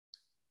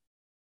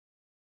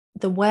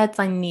the words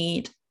I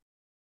need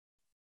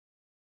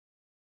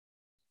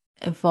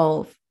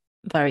evolve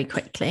very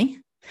quickly.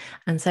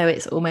 And so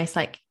it's almost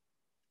like,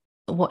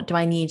 what do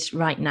I need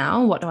right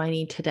now? What do I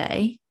need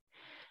today?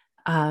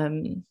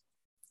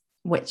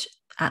 Which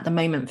at the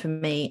moment for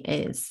me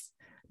is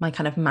my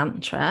kind of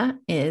mantra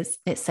is,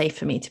 it's safe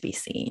for me to be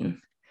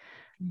seen.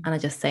 And I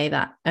just say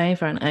that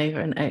over and over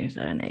and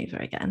over and over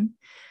again.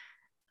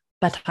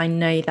 But I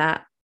know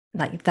that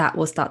like that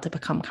will start to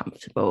become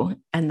comfortable,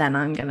 and then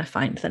I'm going to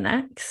find the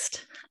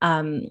next.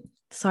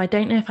 So I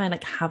don't know if I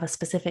like have a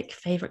specific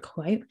favorite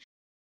quote.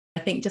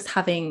 I think just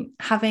having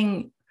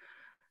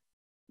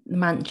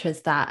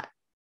mantras that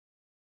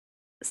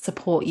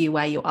support you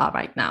where you are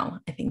right now,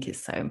 I think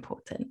is so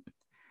important.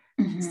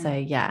 So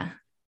yeah,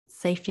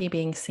 safely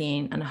being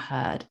seen and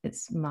heard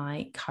is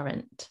my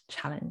current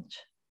challenge.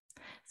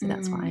 So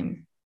that's what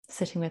I'm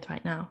sitting with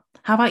right now.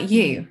 How about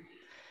you?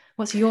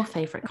 What's your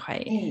favorite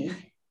quote?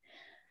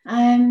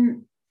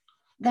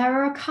 There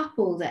are a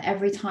couple that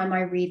every time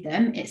I read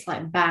them, it's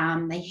like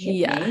bam, they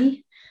hit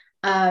me.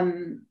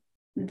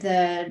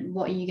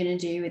 What are you going to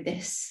do with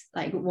this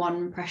like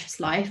one precious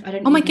life? I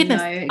don't. Oh my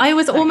goodness, I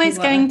was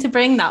almost going to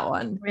bring that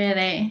one.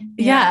 Really?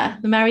 Yeah,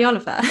 the Mary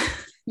Oliver.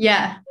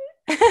 Yeah.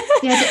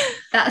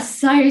 That's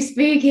so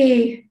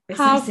spooky.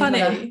 How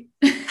funny.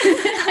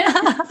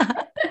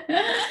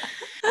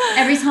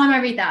 Every time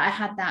I read that, I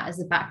had that as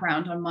a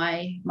background on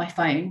my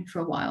phone for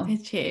a while.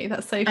 Did you?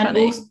 That's so funny. And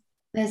also,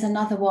 there's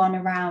another one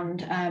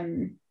around,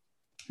 I'm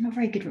not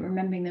very good at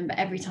remembering them, but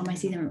every time I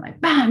see them, I'm like,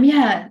 bam,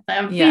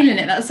 I'm feeling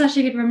it. That's such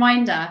a good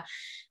reminder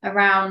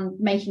around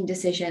making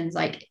decisions,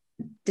 like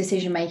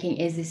decision making.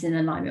 Is this in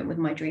alignment with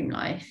my dream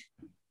life?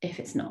 If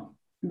it's not,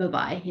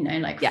 bye-bye,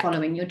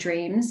 following your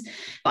dreams.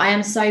 But I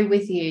am so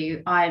with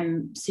you.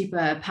 I'm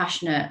super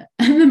passionate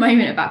at the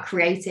moment about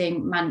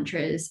creating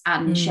mantras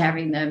and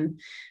sharing them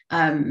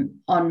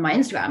on my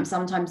Instagram.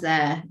 Sometimes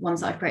they're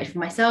ones that I've created for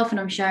myself and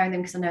I'm sharing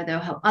them because I know they'll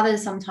help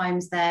others.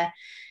 Sometimes they're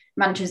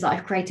mantras that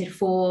I've created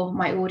for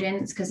my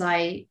audience because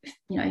I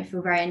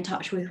feel very in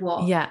touch with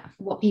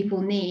what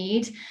people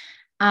need.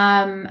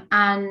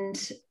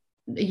 And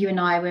you and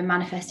I, we're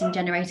manifesting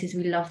generators.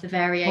 We love the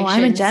variation. Oh,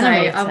 I'm a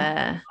generator.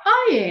 Are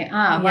you?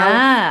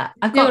 Yeah.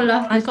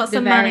 I've got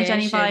some Mani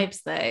Jenny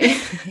vibes though.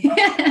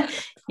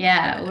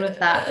 All of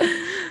that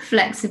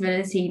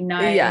flexibility,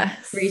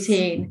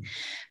 routine.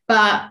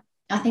 But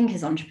I think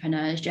as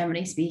entrepreneurs,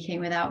 generally speaking,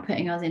 without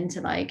putting us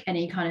into like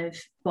any kind of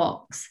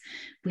box,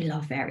 we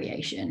love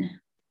variation.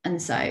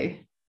 And so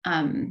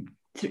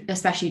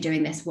especially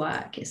doing this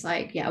work, it's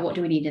like, what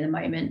do we need in the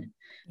moment?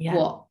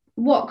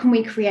 What can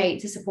we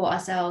create to support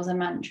ourselves, a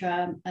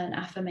mantra, an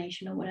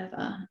affirmation or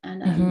whatever.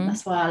 And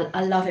that's why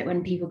I love it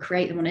when people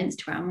create them on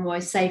Instagram. I'm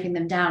always saving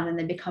them down and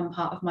they become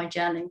part of my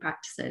journaling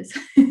practices.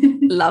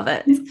 Love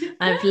it.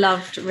 I've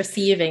loved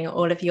receiving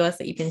all of yours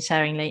that you've been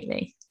sharing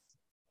lately.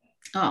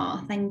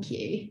 Oh, thank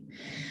you.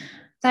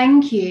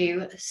 Thank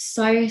you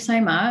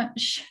so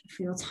much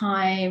for your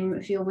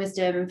time, for your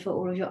wisdom, for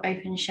all of your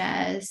open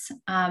shares.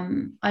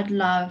 I'd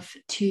love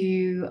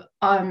to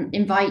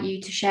invite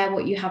you to share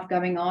what you have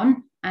going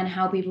on and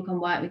how people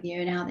can work with you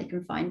and how they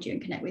can find you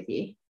and connect with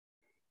you.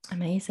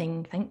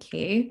 Amazing. Thank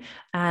you.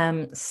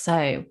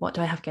 So what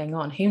do I have going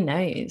on? Who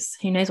knows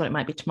what it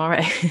might be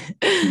tomorrow.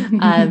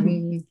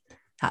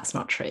 That's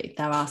not true.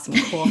 There are some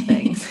core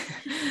things.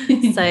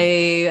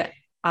 So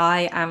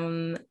I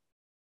am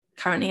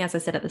currently, as I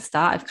said at the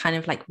start, I've kind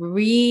of like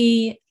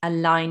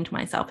realigned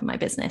myself in my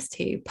business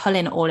to pull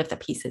in all of the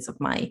pieces of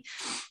my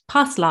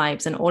past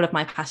lives and all of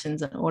my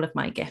passions and all of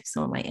my gifts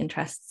and all my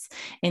interests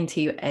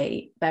into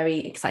a very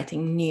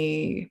exciting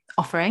new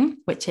offering,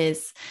 which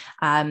is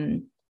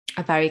a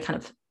very kind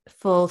of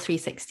full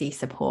 360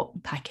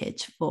 support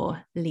package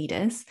for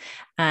leaders.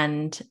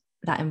 And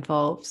that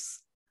involves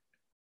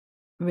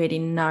really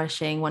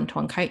nourishing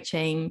one-to-one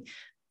coaching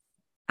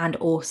and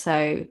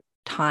also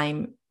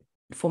time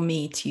for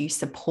me to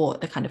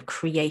support the kind of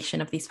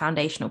creation of these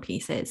foundational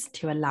pieces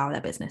to allow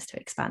their business to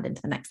expand into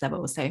the next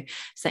level. So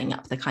setting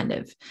up the kind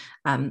of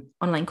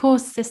online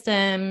course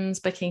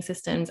systems, booking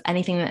systems,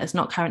 anything that is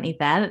not currently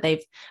there that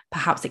they've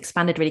perhaps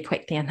expanded really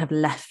quickly and have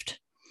left,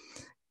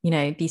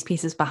 these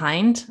pieces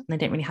behind, and they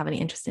don't really have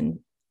any interest in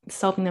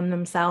solving them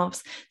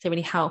themselves. So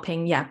really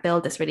helping,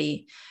 build this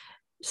really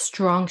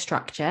strong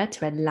structure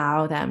to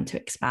allow them to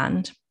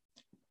expand.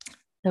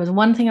 There was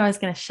one thing I was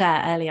going to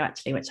share earlier,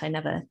 actually, which I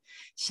never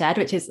shared,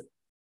 which is,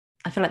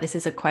 I feel like this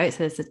is a quote. So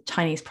there's a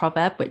Chinese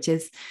proverb, which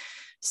is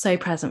so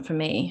present for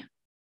me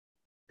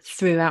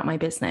throughout my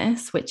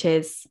business, which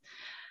is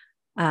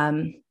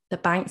the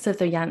banks of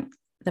the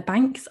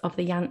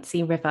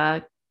Yangtze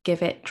River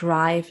give it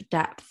drive,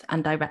 depth,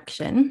 and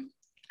direction.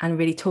 And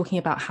really talking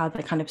about how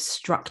the kind of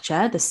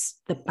structure,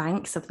 the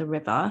banks of the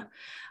river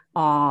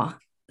are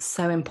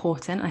so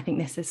important. I think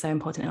this is so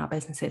important in our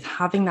businesses,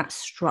 having that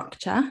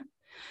structure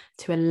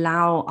to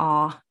allow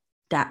our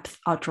depth,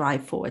 our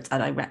drive forwards, our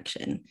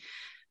direction,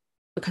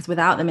 because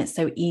without them, it's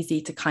so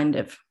easy to kind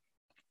of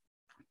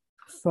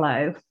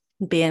flow,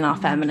 be in our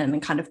feminine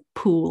and kind of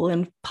pool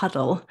and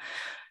puddle.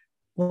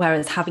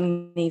 Whereas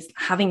having these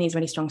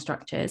really strong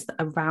structures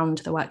around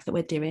the work that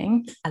we're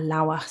doing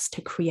allow us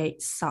to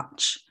create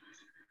such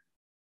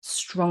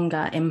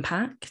stronger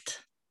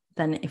impact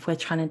than if we're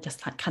trying to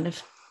just like kind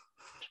of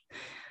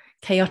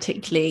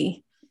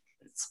chaotically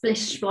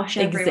splish splosh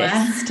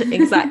everywhere.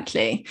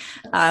 Exactly.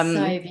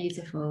 So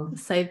beautiful.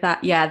 So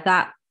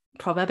that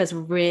proverb is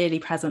really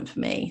present for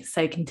me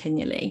so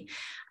continually.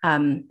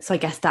 So I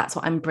guess that's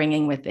what I'm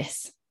bringing with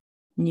this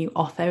new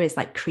offer, is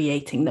like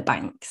creating the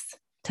banks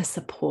to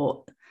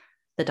support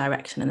the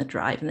direction and the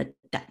drive and the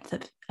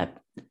depth of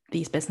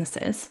these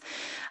businesses.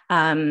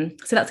 So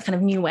that's a kind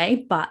of new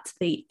way, but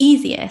the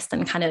easiest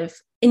and kind of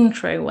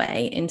intro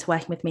way into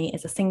working with me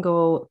is a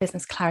single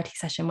business clarity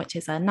session, which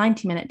is a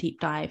 90-minute deep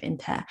dive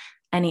into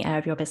any area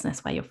of your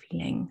business where you're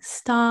feeling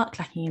stuck,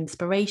 lacking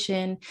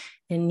inspiration,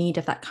 in need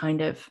of that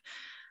kind of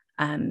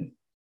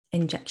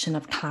injection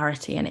of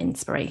clarity and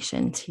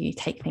inspiration to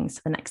take things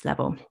to the next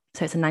level.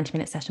 So it's a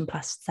 90-minute session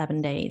plus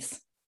 7 days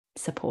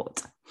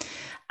support.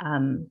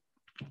 And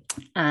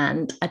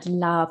I'd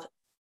love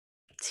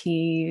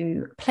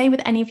to play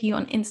with any of you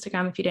on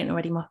Instagram. If you don't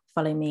already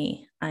follow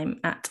me, I'm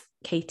at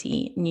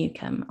Katie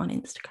Newcombe on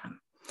Instagram.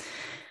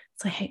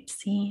 So I hope to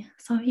see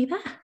some of you there.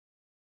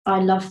 I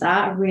love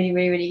that. I really,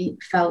 really, really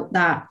felt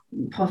that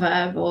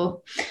proverb,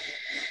 or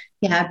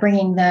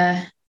bringing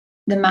the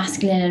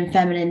masculine and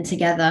feminine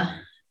together.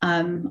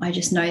 I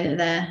just know that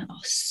there are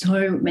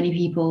so many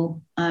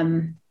people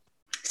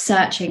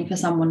searching for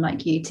someone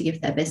like you to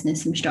give their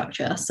business some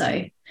structure.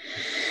 So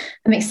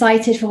I'm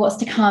excited for what's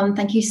to come.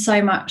 Thank you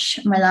so much,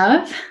 my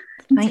love.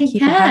 Thank you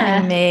for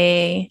having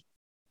me.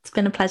 It's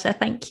been a pleasure.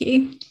 Thank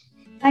you.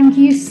 Thank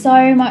you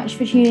so much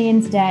for tuning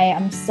in today.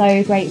 I'm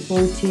so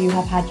grateful to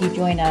have had you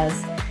join us.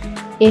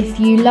 If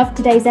you loved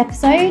today's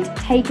episode,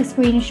 take a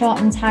screenshot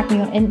and tag me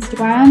on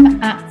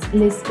Instagram at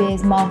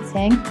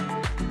LizSpearsMarketing.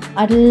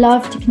 I'd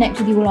love to connect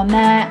with you all on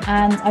there,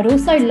 and I'd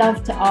also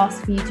love to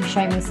ask for you to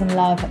show me some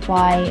love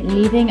by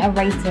leaving a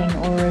rating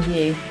or a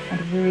review.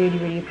 I'd really,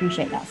 really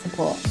appreciate that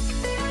support.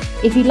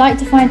 If you'd like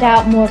to find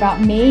out more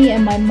about me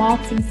and my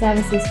marketing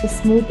services for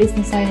small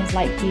business owners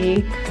like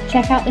you,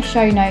 check out the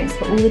show notes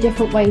for all the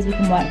different ways we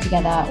can work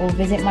together, or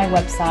visit my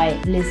website,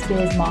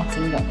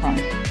 lizspearsmarketing.com.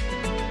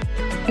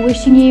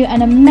 Wishing you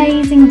an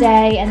amazing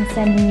day and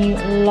sending you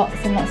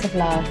lots and lots of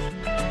love.